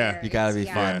 It's Yeah. there. You gotta be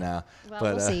It's- fun yeah. now. Well,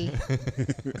 but, we'll see.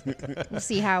 We'll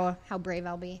see how brave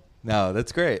I'll be. No,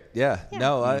 that's great. Yeah. Yeah.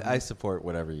 No, I support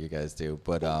whatever you guys do,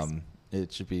 but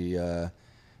it should be.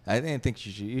 I think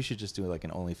you should just do like an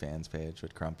OnlyFans page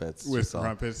with crumpets. With Just all-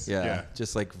 crumpets? Yeah, Yeah.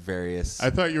 just like various. I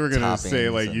thought you were going to say,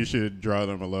 toppings like, and- you should draw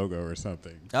them a logo or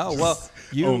something. Oh well,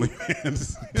 you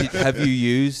OnlyFans. have you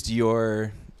used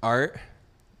your art?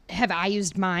 Have I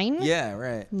used mine? Yeah,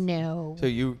 right. No. So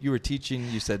you were teaching.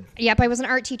 You said Yep, I was an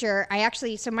art teacher.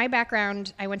 So my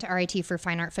background, I went to RIT for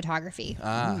fine art photography.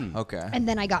 okay. And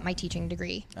then I got my teaching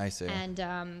degree. I see. And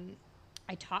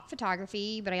I taught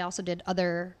photography, but I also did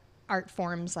other art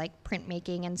forms like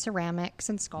printmaking and ceramics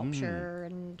and sculpture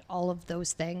and all of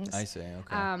those things. I see.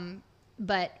 Okay.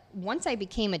 But once I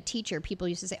became a teacher, people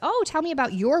used to say, "Oh, tell me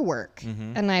about your work,"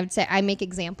 and I would say, "I make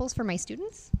examples for my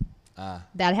students."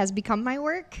 That has become my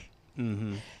work.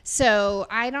 So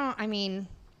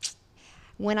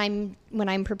when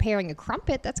I'm preparing a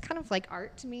crumpet, that's kind of like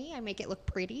art to me. I make it look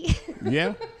pretty.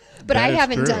 Yeah. But That I is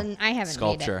haven't true. made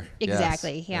Sculpture. it. Yes,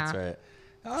 Exactly. Yeah. That's right.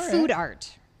 All right. Food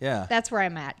art. Yeah. That's where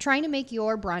I'm at. Trying to make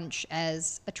your brunch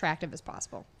as attractive as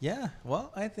possible. Yeah.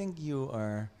 Well, I think you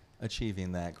are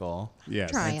achieving that goal. Yes.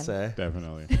 Trying. I'd say.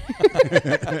 Definitely.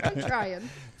 I'm trying.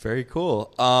 Very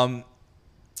cool.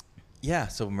 Yeah.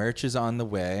 So merch is on the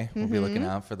way. We'll be looking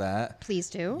out for that. Please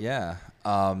do. Yeah.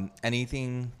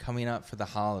 Anything coming up for the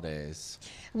holidays?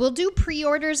 We'll do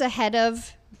pre-orders ahead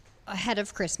of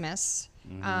Christmas.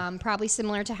 Probably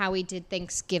similar to how we did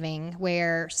Thanksgiving,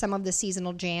 where some of the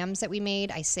seasonal jams that we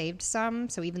made, I saved some.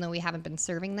 So even though we haven't been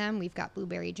serving them, we've got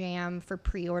blueberry jam for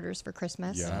pre-orders for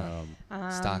Christmas. Yeah.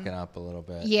 Stocking up a little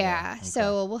bit. Yeah, Okay.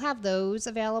 so we'll have those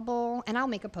available, and I'll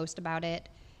make a post about it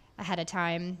ahead of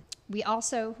time. We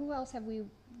also, who else have we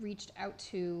reached out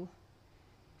to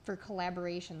for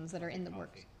collaborations that are in the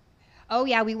works? Oh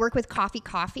yeah, we work with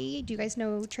Coffee. Do you guys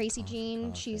know Tracy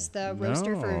Jean? She's the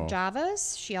roaster for No.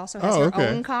 Javas. She also has Oh, her okay.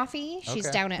 own coffee. She's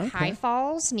Okay. down at High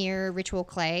Falls near Ritual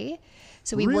Clay.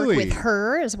 So we work Really? with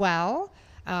her as well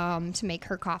to make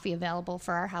her coffee available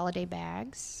for our holiday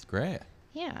bags. Great.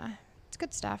 Yeah, it's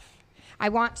good stuff.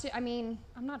 I'm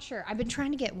not sure. I've been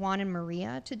trying to get Juan and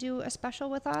Maria to do a special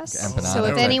with us. Empanada. So That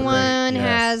if would be anyone great.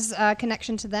 has a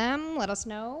connection to them, let us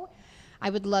know. I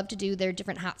would love to do their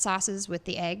different hot sauces with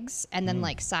the eggs and then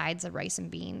like sides of rice and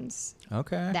beans.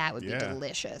 Okay. That would be Yeah.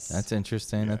 delicious. That's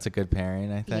interesting. That's a good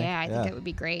pairing, I think. yeah, I think it would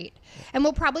be great. And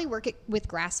we'll probably work it with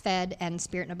grass-fed and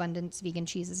Spirit and Abundance vegan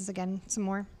cheeses again some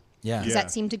more. Yeah. Does Yeah.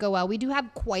 that seem to go well? We do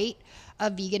have quite a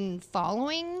vegan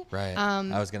following. Right.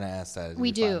 I was going to ask that. Did we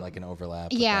you find, do. like an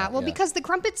overlap. with Yeah, that? well, because the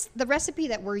crumpets, the recipe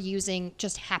that we're using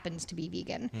just happens to be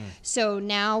vegan. So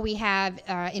now we have,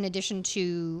 in addition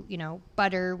to,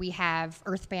 butter, we have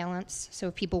Earth Balance. So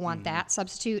if people want that,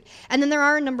 substitute. And then there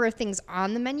are a number of things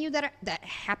on the menu that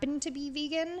happen to be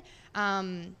vegan.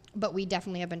 But we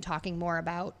definitely have been talking more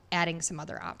about adding some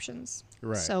other options.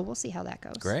 Right. So we'll see how that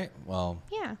goes. Great. Well,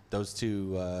 Yeah. those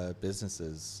two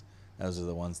businesses, those are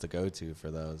the ones to go to for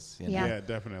those. You know? Yeah. Yeah,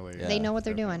 definitely. They They know what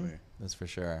they're Definitely. doing. That's for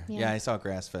sure. Yeah. Yeah, I saw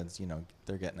grass-feds,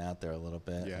 they're getting out there a little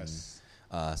bit. Yes.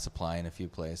 And, supplying a few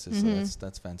places. So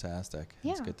that's fantastic.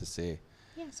 It's Yeah. good to see.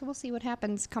 Yeah, so we'll see what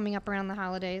happens coming up around the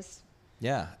holidays.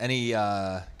 Yeah. Any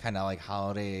kind of like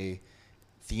holiday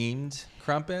themed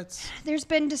crumpets? There's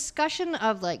been discussion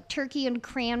of like turkey and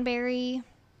cranberry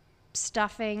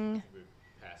stuffing.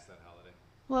 Past that holiday.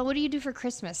 Well, what do you do for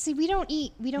Christmas? See, we don't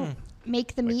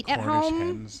make the meat Like at Cornish home.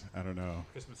 hens? I don't know.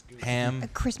 Christmas goose. Ham. A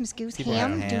Christmas goose People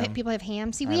ham. have Do ham. people have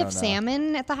ham? See, I we have don't know.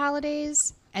 salmon at the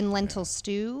holidays and lentil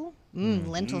stew.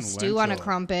 Lentil stew on a lentil.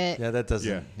 crumpet. Yeah, that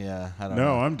doesn't. Yeah. Yeah, I don't No,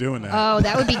 know. I'm doing that. Oh,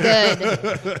 that would be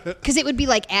good. Because it would be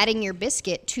like adding your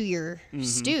biscuit to your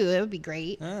stew. It would be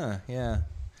great. Yeah.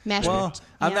 Mashed Well, pot-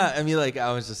 I'm yeah. not. I mean,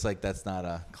 I was just like, that's not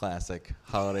a classic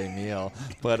holiday meal.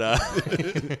 But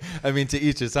I mean, to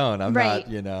each his own. I'm Right.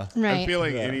 not. Right. I feel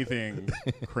like anything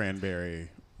cranberry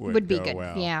would be go good.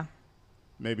 well. Yeah.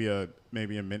 Maybe a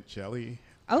mint jelly.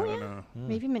 Oh, I don't yeah. know.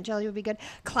 Maybe mint jelly would be good.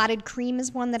 Clotted cream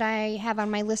is one that I have on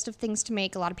my list of things to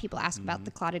make. A lot of people ask about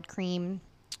the clotted cream.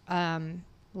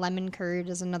 Lemon curd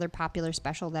is another popular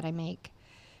special that I make.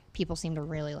 People seem to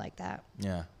really like that.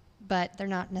 Yeah. But they're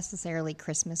not necessarily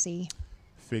Christmassy.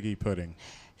 Figgy pudding.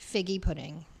 Figgy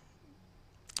pudding.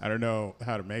 I don't know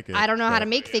how to make it. I don't know how to but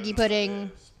make figgy pudding.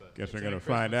 Guess we're It's gonna a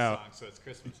find Christmas out. song, so it's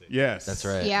Christmassy. Yes. That's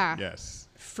right. Yeah. Yes.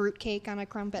 Fruit cake on a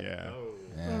crumpet. Yeah.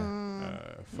 Yeah.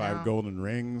 5 No. golden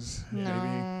rings, maybe.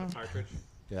 Partridge.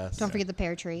 Yes. Don't forget the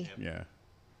pear tree. Yeah.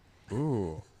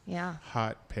 Ooh, Yeah.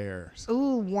 hot pears.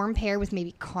 Ooh, warm pear with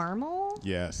maybe caramel.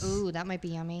 Yes. Ooh, that might be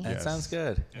yummy. That Yes. sounds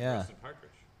good. And Yeah. roasted partridge.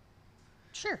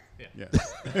 Sure.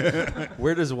 Yes.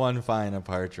 Where does one find a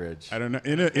partridge? I don't know.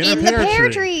 In a In the pear, pear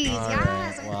tree. trees.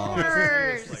 Yes, of well.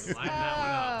 course. Like, line that one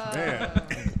up.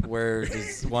 Man. Where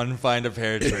does one find a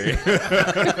pear tree?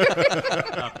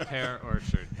 A pear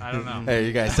orchard. I don't know. Hey,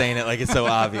 you guys saying it like it's so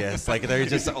obvious. Like they're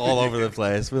just all over the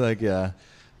place. We're like, yeah.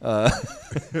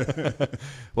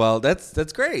 Well,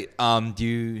 that's great. Do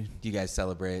you guys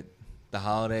celebrate the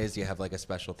holidays? Do you have like a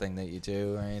special thing that you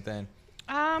do or anything?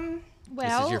 Well,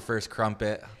 This is your first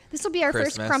crumpet. this will be our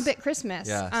Christmas. first crumpet Christmas.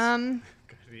 Yes.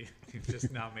 You've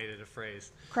just now made it a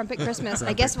phrase. Crumpet Christmas.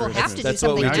 I guess we'll have to do That's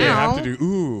what we something do. Now you now. have to do.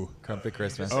 Ooh, Crumpet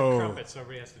Christmas. Just Oh. a crumpet, so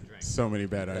everybody has to drink. so many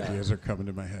bad ideas are coming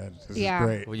to my head. This Yeah. is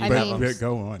great. Well, you I have mean, them.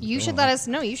 Go on. You go should on. let us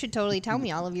know. You should totally tell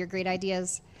me all of your great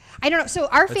ideas. I don't know. So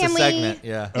our It's family. a segment.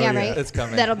 Yeah. Oh, Yeah, yeah. right. It's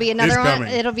coming. That'll be another It's one.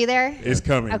 coming. It'll be there. It's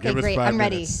coming. Okay, Give us great. 5 I'm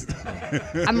ready. minutes.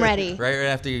 I'm ready. Right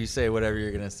after you say whatever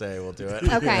you're gonna say, we'll do it.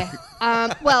 Okay.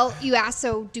 Well, you asked.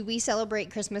 So, do we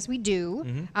celebrate Christmas? We do,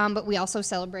 Mm-hmm. but we also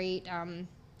celebrate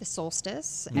the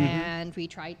solstice, and we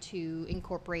try to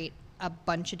incorporate a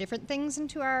bunch of different things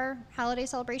into our holiday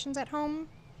celebrations at home.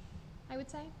 I would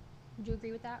say. Would you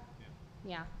agree with that?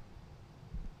 Yeah.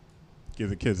 Give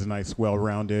the kids a nice,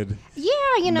 well-rounded Yeah.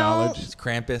 You know. knowledge. Does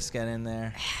Krampus get in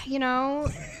there? You know.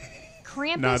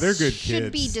 Krampus Nah, they're good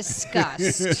should be kids.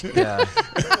 discussed. Yeah.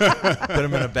 Put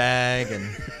them in a bag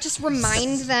and Just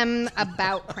remind them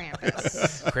about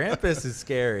Krampus. Krampus is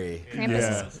scary. Krampus Yeah.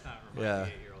 is Let's not remind Yeah.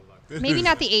 the 8-year-old about Maybe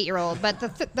not the 8-year-old, but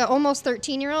the almost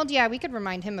 13-year-old. Yeah, we could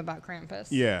remind him about Krampus.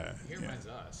 Yeah. He reminds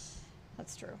us.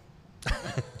 That's true.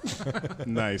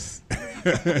 Nice.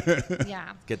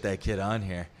 Yeah. Get that kid on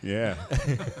here. Yeah.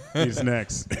 He's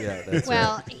next. Yeah, that's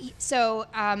Well, so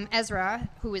Ezra,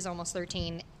 who is almost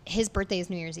 13, his birthday is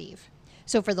New Year's Eve.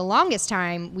 So for the longest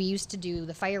time, we used to do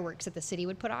the fireworks that the city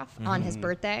would put off on his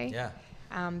birthday. Yeah.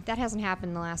 That hasn't happened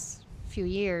in the last few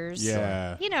years.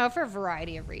 Yeah. You know, for a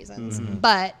variety of reasons.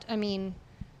 But, I mean,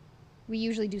 we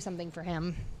usually do something for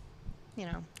him. You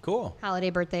know, Cool. holiday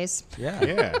birthdays. Yeah.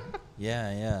 Yeah.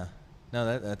 Yeah.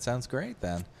 No, that sounds great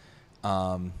then.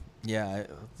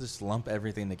 Just lump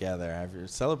everything together.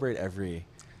 Celebrate every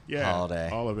Yeah. holiday.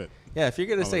 All of it. Yeah, if you're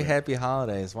gonna all say of it. happy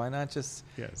holidays, why not just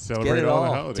Yeah. get Celebrate it all the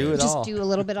all? holidays. Do it Just all. do a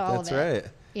little bit of all That's of it.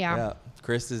 right. Yeah.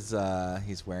 Chris is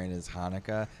he's wearing his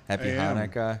Hanukkah. Happy I am.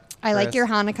 Hanukkah. I like Chris. your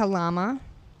Hanukkah llama.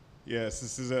 Yes.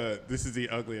 This is the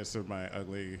ugliest of my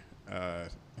ugly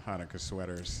Hanukkah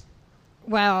sweaters.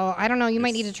 Well, I don't know. You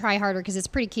might need to try harder because it's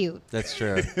pretty cute. That's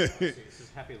true.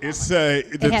 It's the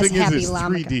has thing is happy it's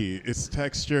llama. 3D. It's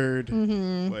textured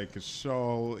like a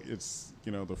shawl. It's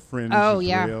the fringe Oh, is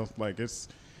yeah. real. Like it's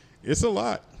a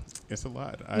lot. It's a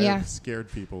lot. Yeah. I've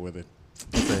scared people with it.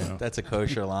 That's a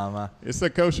kosher llama. It's a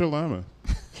kosher llama.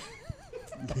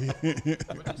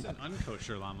 What does an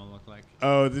unkosher llama look like?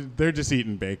 Oh, they're just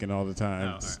eating bacon all the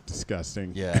time. Oh, It's alright.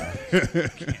 disgusting. Yeah.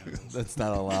 That's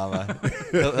not a llama.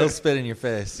 He'll spit in your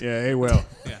face. Yeah, hey, well.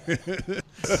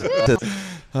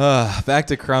 Back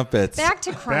to crumpets. Back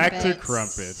to crumpets. Back to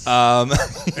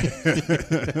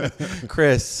crumpets.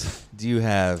 Chris, do you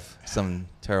have some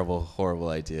terrible, horrible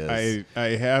ideas I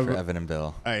have for Evan and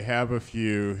Bill? I have a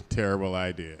few terrible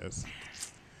ideas.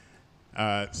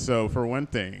 So for one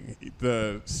thing,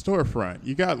 the storefront,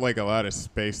 you got like a lot of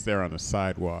space there on the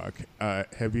sidewalk.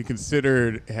 Have you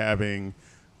considered having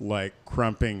like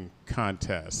crumping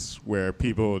contests where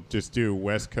people just do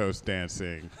West Coast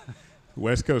dancing,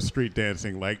 West Coast street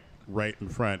dancing, like right in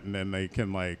front, and then they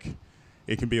can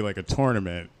it can be like a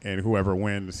tournament, and whoever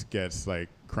wins gets like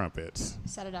crumpets.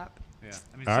 Set it up. Yeah.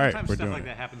 I mean, All right, sometimes we're stuff doing like it.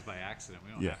 that happens by accident.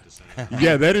 We don't Yeah. have to set it up.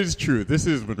 Yeah, that is true. This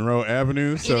is Monroe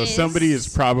Avenue, so It is. somebody is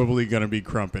probably going to be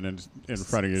crumping in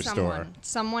front of your store.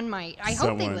 Someone might. I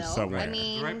hope they Someone will. somewhere. I The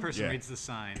mean, right person Yeah. reads the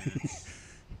sign. And it's,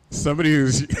 Somebody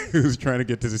who's trying to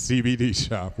get to the CBD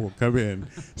shop will come in,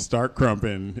 start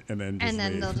crumping, and then just and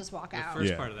then leave. they'll just walk the out. first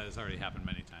Yeah. part of that has already happened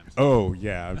many times. Oh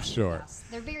yeah, I'm sure. Yes.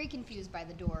 They're very confused by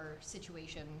the door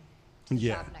situation to the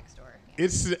Yeah. shop next door. Yeah.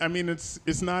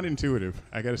 It's not intuitive.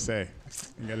 I gotta say,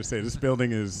 this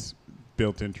building is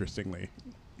built interestingly.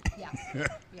 Yeah.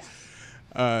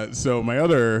 Yeah. So my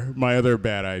other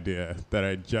bad idea that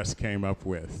I just came up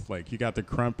with, like you got the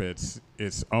crumpets,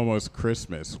 it's almost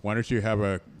Christmas. Why don't you have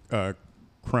a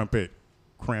crumpet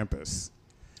Krampus?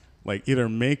 Like either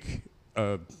make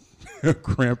a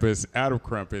Krampus out of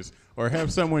Krampus or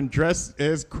have someone dress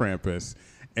as Krampus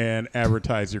and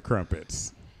advertise your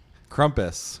crumpets.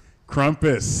 Krampus.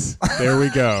 Krampus. There we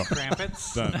go.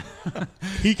 Crampets. Done.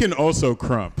 He can also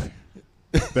crump.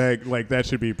 That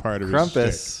should be part of his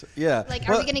Krampus. Yeah. Like,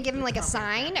 are we going to give him like a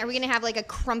sign? Are we going to have like a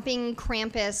crumping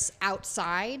Krampus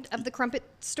outside of the crumpet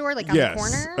store, like on Yes, the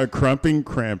corner? a crumping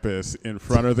Krampus in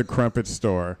front of the crumpet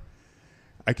store.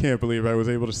 I can't believe I was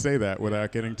able to say that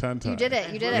without getting tongue-tied. You did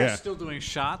it. You did Yeah. it. Still doing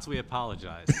shots. We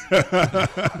apologize.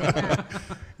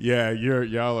 Yeah,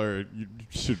 you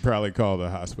should probably call the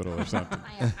hospital or something.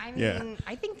 I mean, Yeah.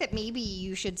 I think that maybe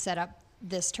you should set up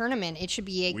this tournament. It should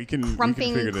be a We can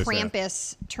crumping figure this out.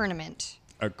 Krampus tournament.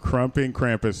 A crumping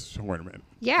Krampus tournament.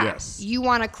 Yeah. Yes. You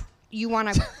want to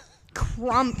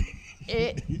crump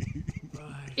it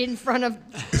in front of.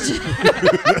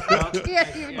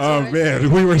 Yeah, you're Oh doing it.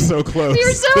 man, we were so close. We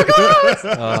were so close. We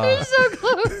were so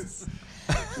close.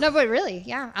 No, but really,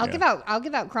 yeah. I'll give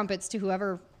out crumpets to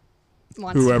whoever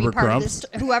wants to Whoever be part crumps?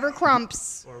 of this. Whoever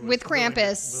crumps Or with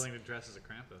Krampus. Willing to dress as a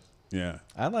Krampus. Yeah.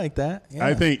 I like that. Yeah.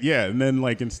 I think and then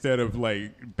like instead of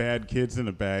like bad kids in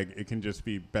a bag, it can just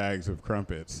be bags of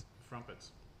crumpets.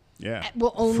 Crumpets. Yeah.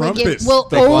 We'll only Frumpets. give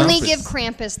The only Krampus. give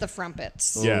Krampus the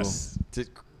frumpets. Ooh. Yes.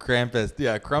 Krampus.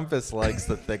 Yeah, Krampus likes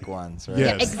the thick ones, right? Yeah.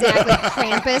 Yeah, exactly.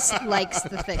 Krampus likes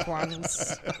the thick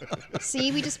ones.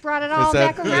 See, we just brought it all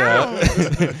that- back around.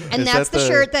 And Is that's that the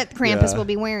shirt that Krampus yeah. will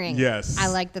be wearing. Yes. I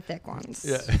like the thick ones.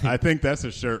 Yeah. I think that's a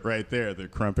shirt right there, the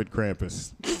Crumpet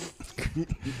Krampus.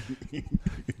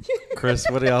 Chris,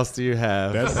 what else do you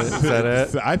have? That's, Is that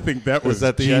it? I think that was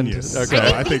that the end? genius. Okay.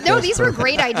 So I think, no, that's these were perfect.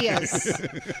 great ideas.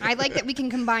 I like that we can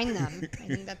combine them. I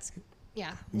think that's,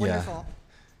 wonderful.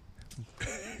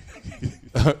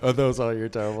 Are those all your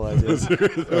terrible ideas?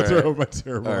 Those are all my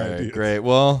terrible All right, ideas. great.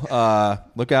 Well,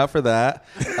 look out for that.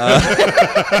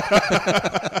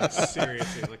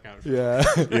 Seriously, look out. For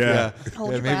Yeah.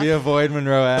 Hold your maybe breath. avoid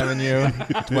Monroe Avenue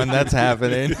when that's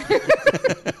happening.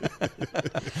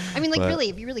 I mean, like, But- really,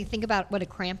 if you really think about what a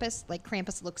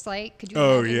Krampus looks like, could you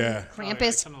Oh, imagine yeah.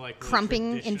 Krampus Kinda like really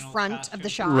crumping in traditional front of the costume.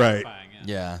 shop? Right.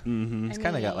 Yeah. Mm-hmm. He's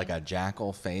kind of got like a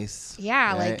jackal face.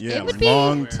 Yeah, right? like Yeah, it would be.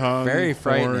 long tongue, Very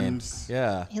frightening. horns.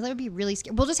 Yeah. Yeah, that would be really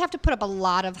scary. We'll just have to put up a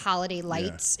lot of holiday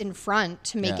lights in front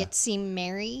to make Yeah. it seem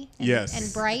merry and, Yes.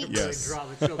 and bright. Yes. Draw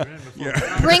the children in before.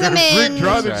 Yeah. Bring them in,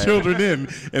 Draw the That's right. children in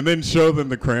and then show them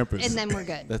the Krampus. and then we're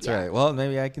good. That's Yeah. right. Well,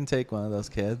 maybe I can take one of those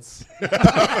kids.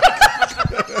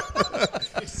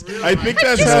 I think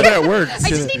that's how that works. I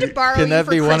just need to borrow Can you that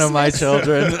for be one of my Christmas.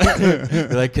 children?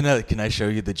 Be like, can I show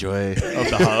you the joy of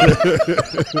the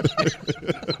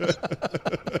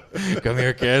holiday? Come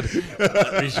here, kid.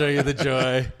 Let me show you the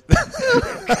joy.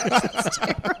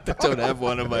 I don't have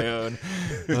one of my own.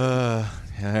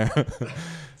 Yeah.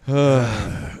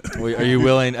 Wait, are you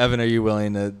willing, Evan? Are you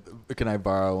willing to? Can I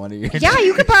borrow one of your? Yeah,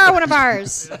 you could borrow one of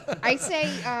ours. I say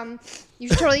you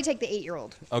should totally take the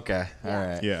 8-year-old. Okay. All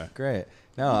Yeah. right. Yeah. Great.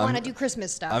 No, Want to I'm, do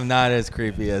Christmas stuff. I'm not as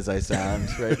creepy as I sound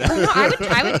right now. No,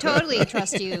 I would totally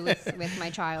trust you with my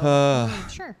child.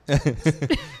 Sure.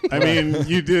 I mean,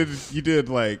 you did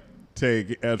like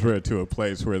take Ezra to a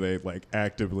place where they like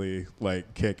actively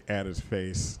like kick at his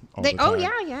face all the time.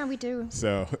 Yeah, we do.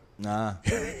 So Nah.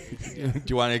 Do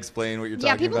you want to explain what you're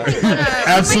Yeah, talking people about? might wanna,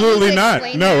 absolutely might not.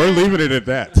 explain No, that. we're leaving it at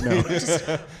that.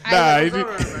 No.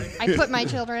 I put my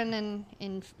children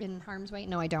in harm's way.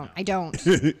 No, I don't. I don't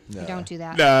do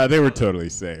that. Nah, they were totally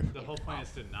safe. The whole point is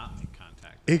to not make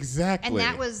contact. Exactly. And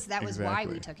that was why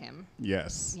Exactly. we took him.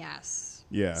 Yes. Yes.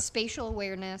 Yeah. Spatial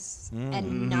awareness Mm-hmm.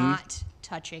 and not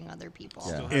touching other people.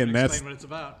 Yeah. Still And haven't that's- explained what it's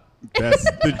about. That's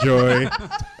the joy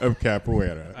of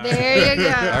capoeira. There you go.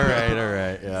 All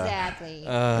right. Yeah. Exactly.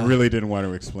 I really didn't want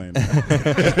to explain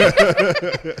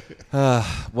that.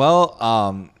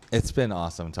 Well, it's been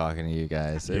awesome talking to you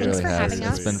guys. It Thanks really for has. having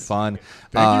It's us. been fun.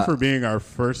 Thank you for being our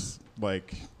first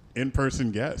like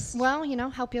in-person guest. Well,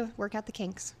 help you work out the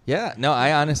kinks. Yeah. No,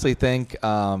 I honestly think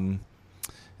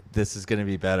this is going to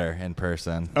be better in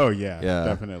person. Oh yeah, Yeah.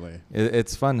 definitely.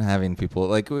 It's fun having people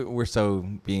like we're so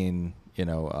being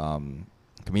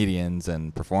comedians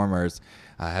and performers,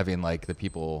 having like the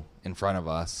people in front of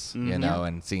us,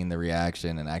 and seeing the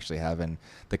reaction and actually having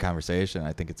the conversation.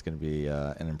 I think it's going to be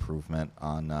an improvement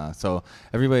on. So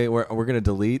everybody, we're going to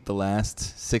delete the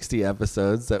last 60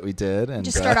 episodes that we did and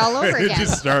Just start all over again.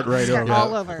 Just start right Start over.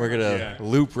 all over. We're going to Yeah.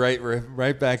 loop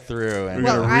right back through. And We're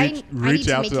Well, gonna I reach need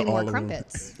to out make to you more all of them.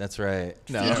 crumpets. That's right.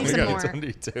 No, Feed you we some got more. don't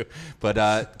need to.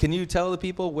 But can you tell the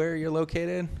people where you're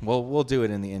located? Well, we'll do it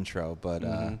in the intro. But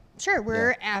Sure,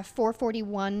 we're at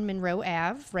 441 Monroe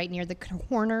Ave, right near the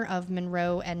corner of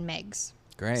Monroe and Meg's.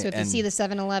 great. So if you And see the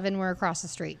 7-Eleven, we're across the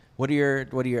street. what are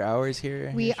your hours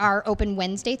here? We are open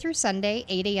Wednesday through Sunday,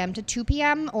 8 a.m. to 2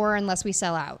 p.m., or unless we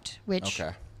sell out, which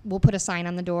Okay. we'll put a sign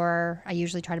on the door. I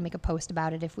usually try to make a post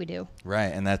about it if we do. Right,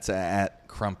 and that's at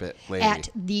Crumpet Lady. At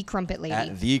The Crumpet Lady.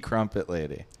 At the Crumpet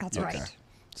Lady. That's Okay. right.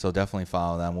 So definitely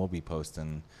follow them. We'll be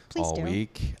posting Please all do.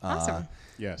 week. Awesome.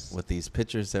 Yes. With these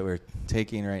pictures that we're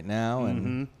taking right now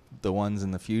and the ones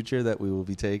in the future that we will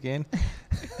be taking.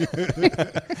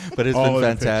 But it's All been of the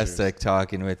fantastic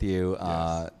talking with you.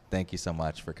 Yes. Thank you so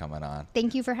much for coming on.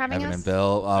 Thank you for having Evan us. and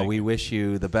Bill, we wish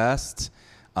you the best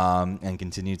and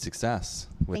continued success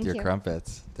with Thank your you.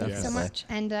 crumpets. Thanks so Definitely. much.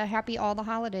 And happy all the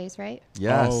holidays, right?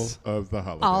 Yes. All of the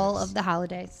holidays. All of the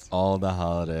holidays. All the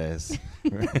holidays.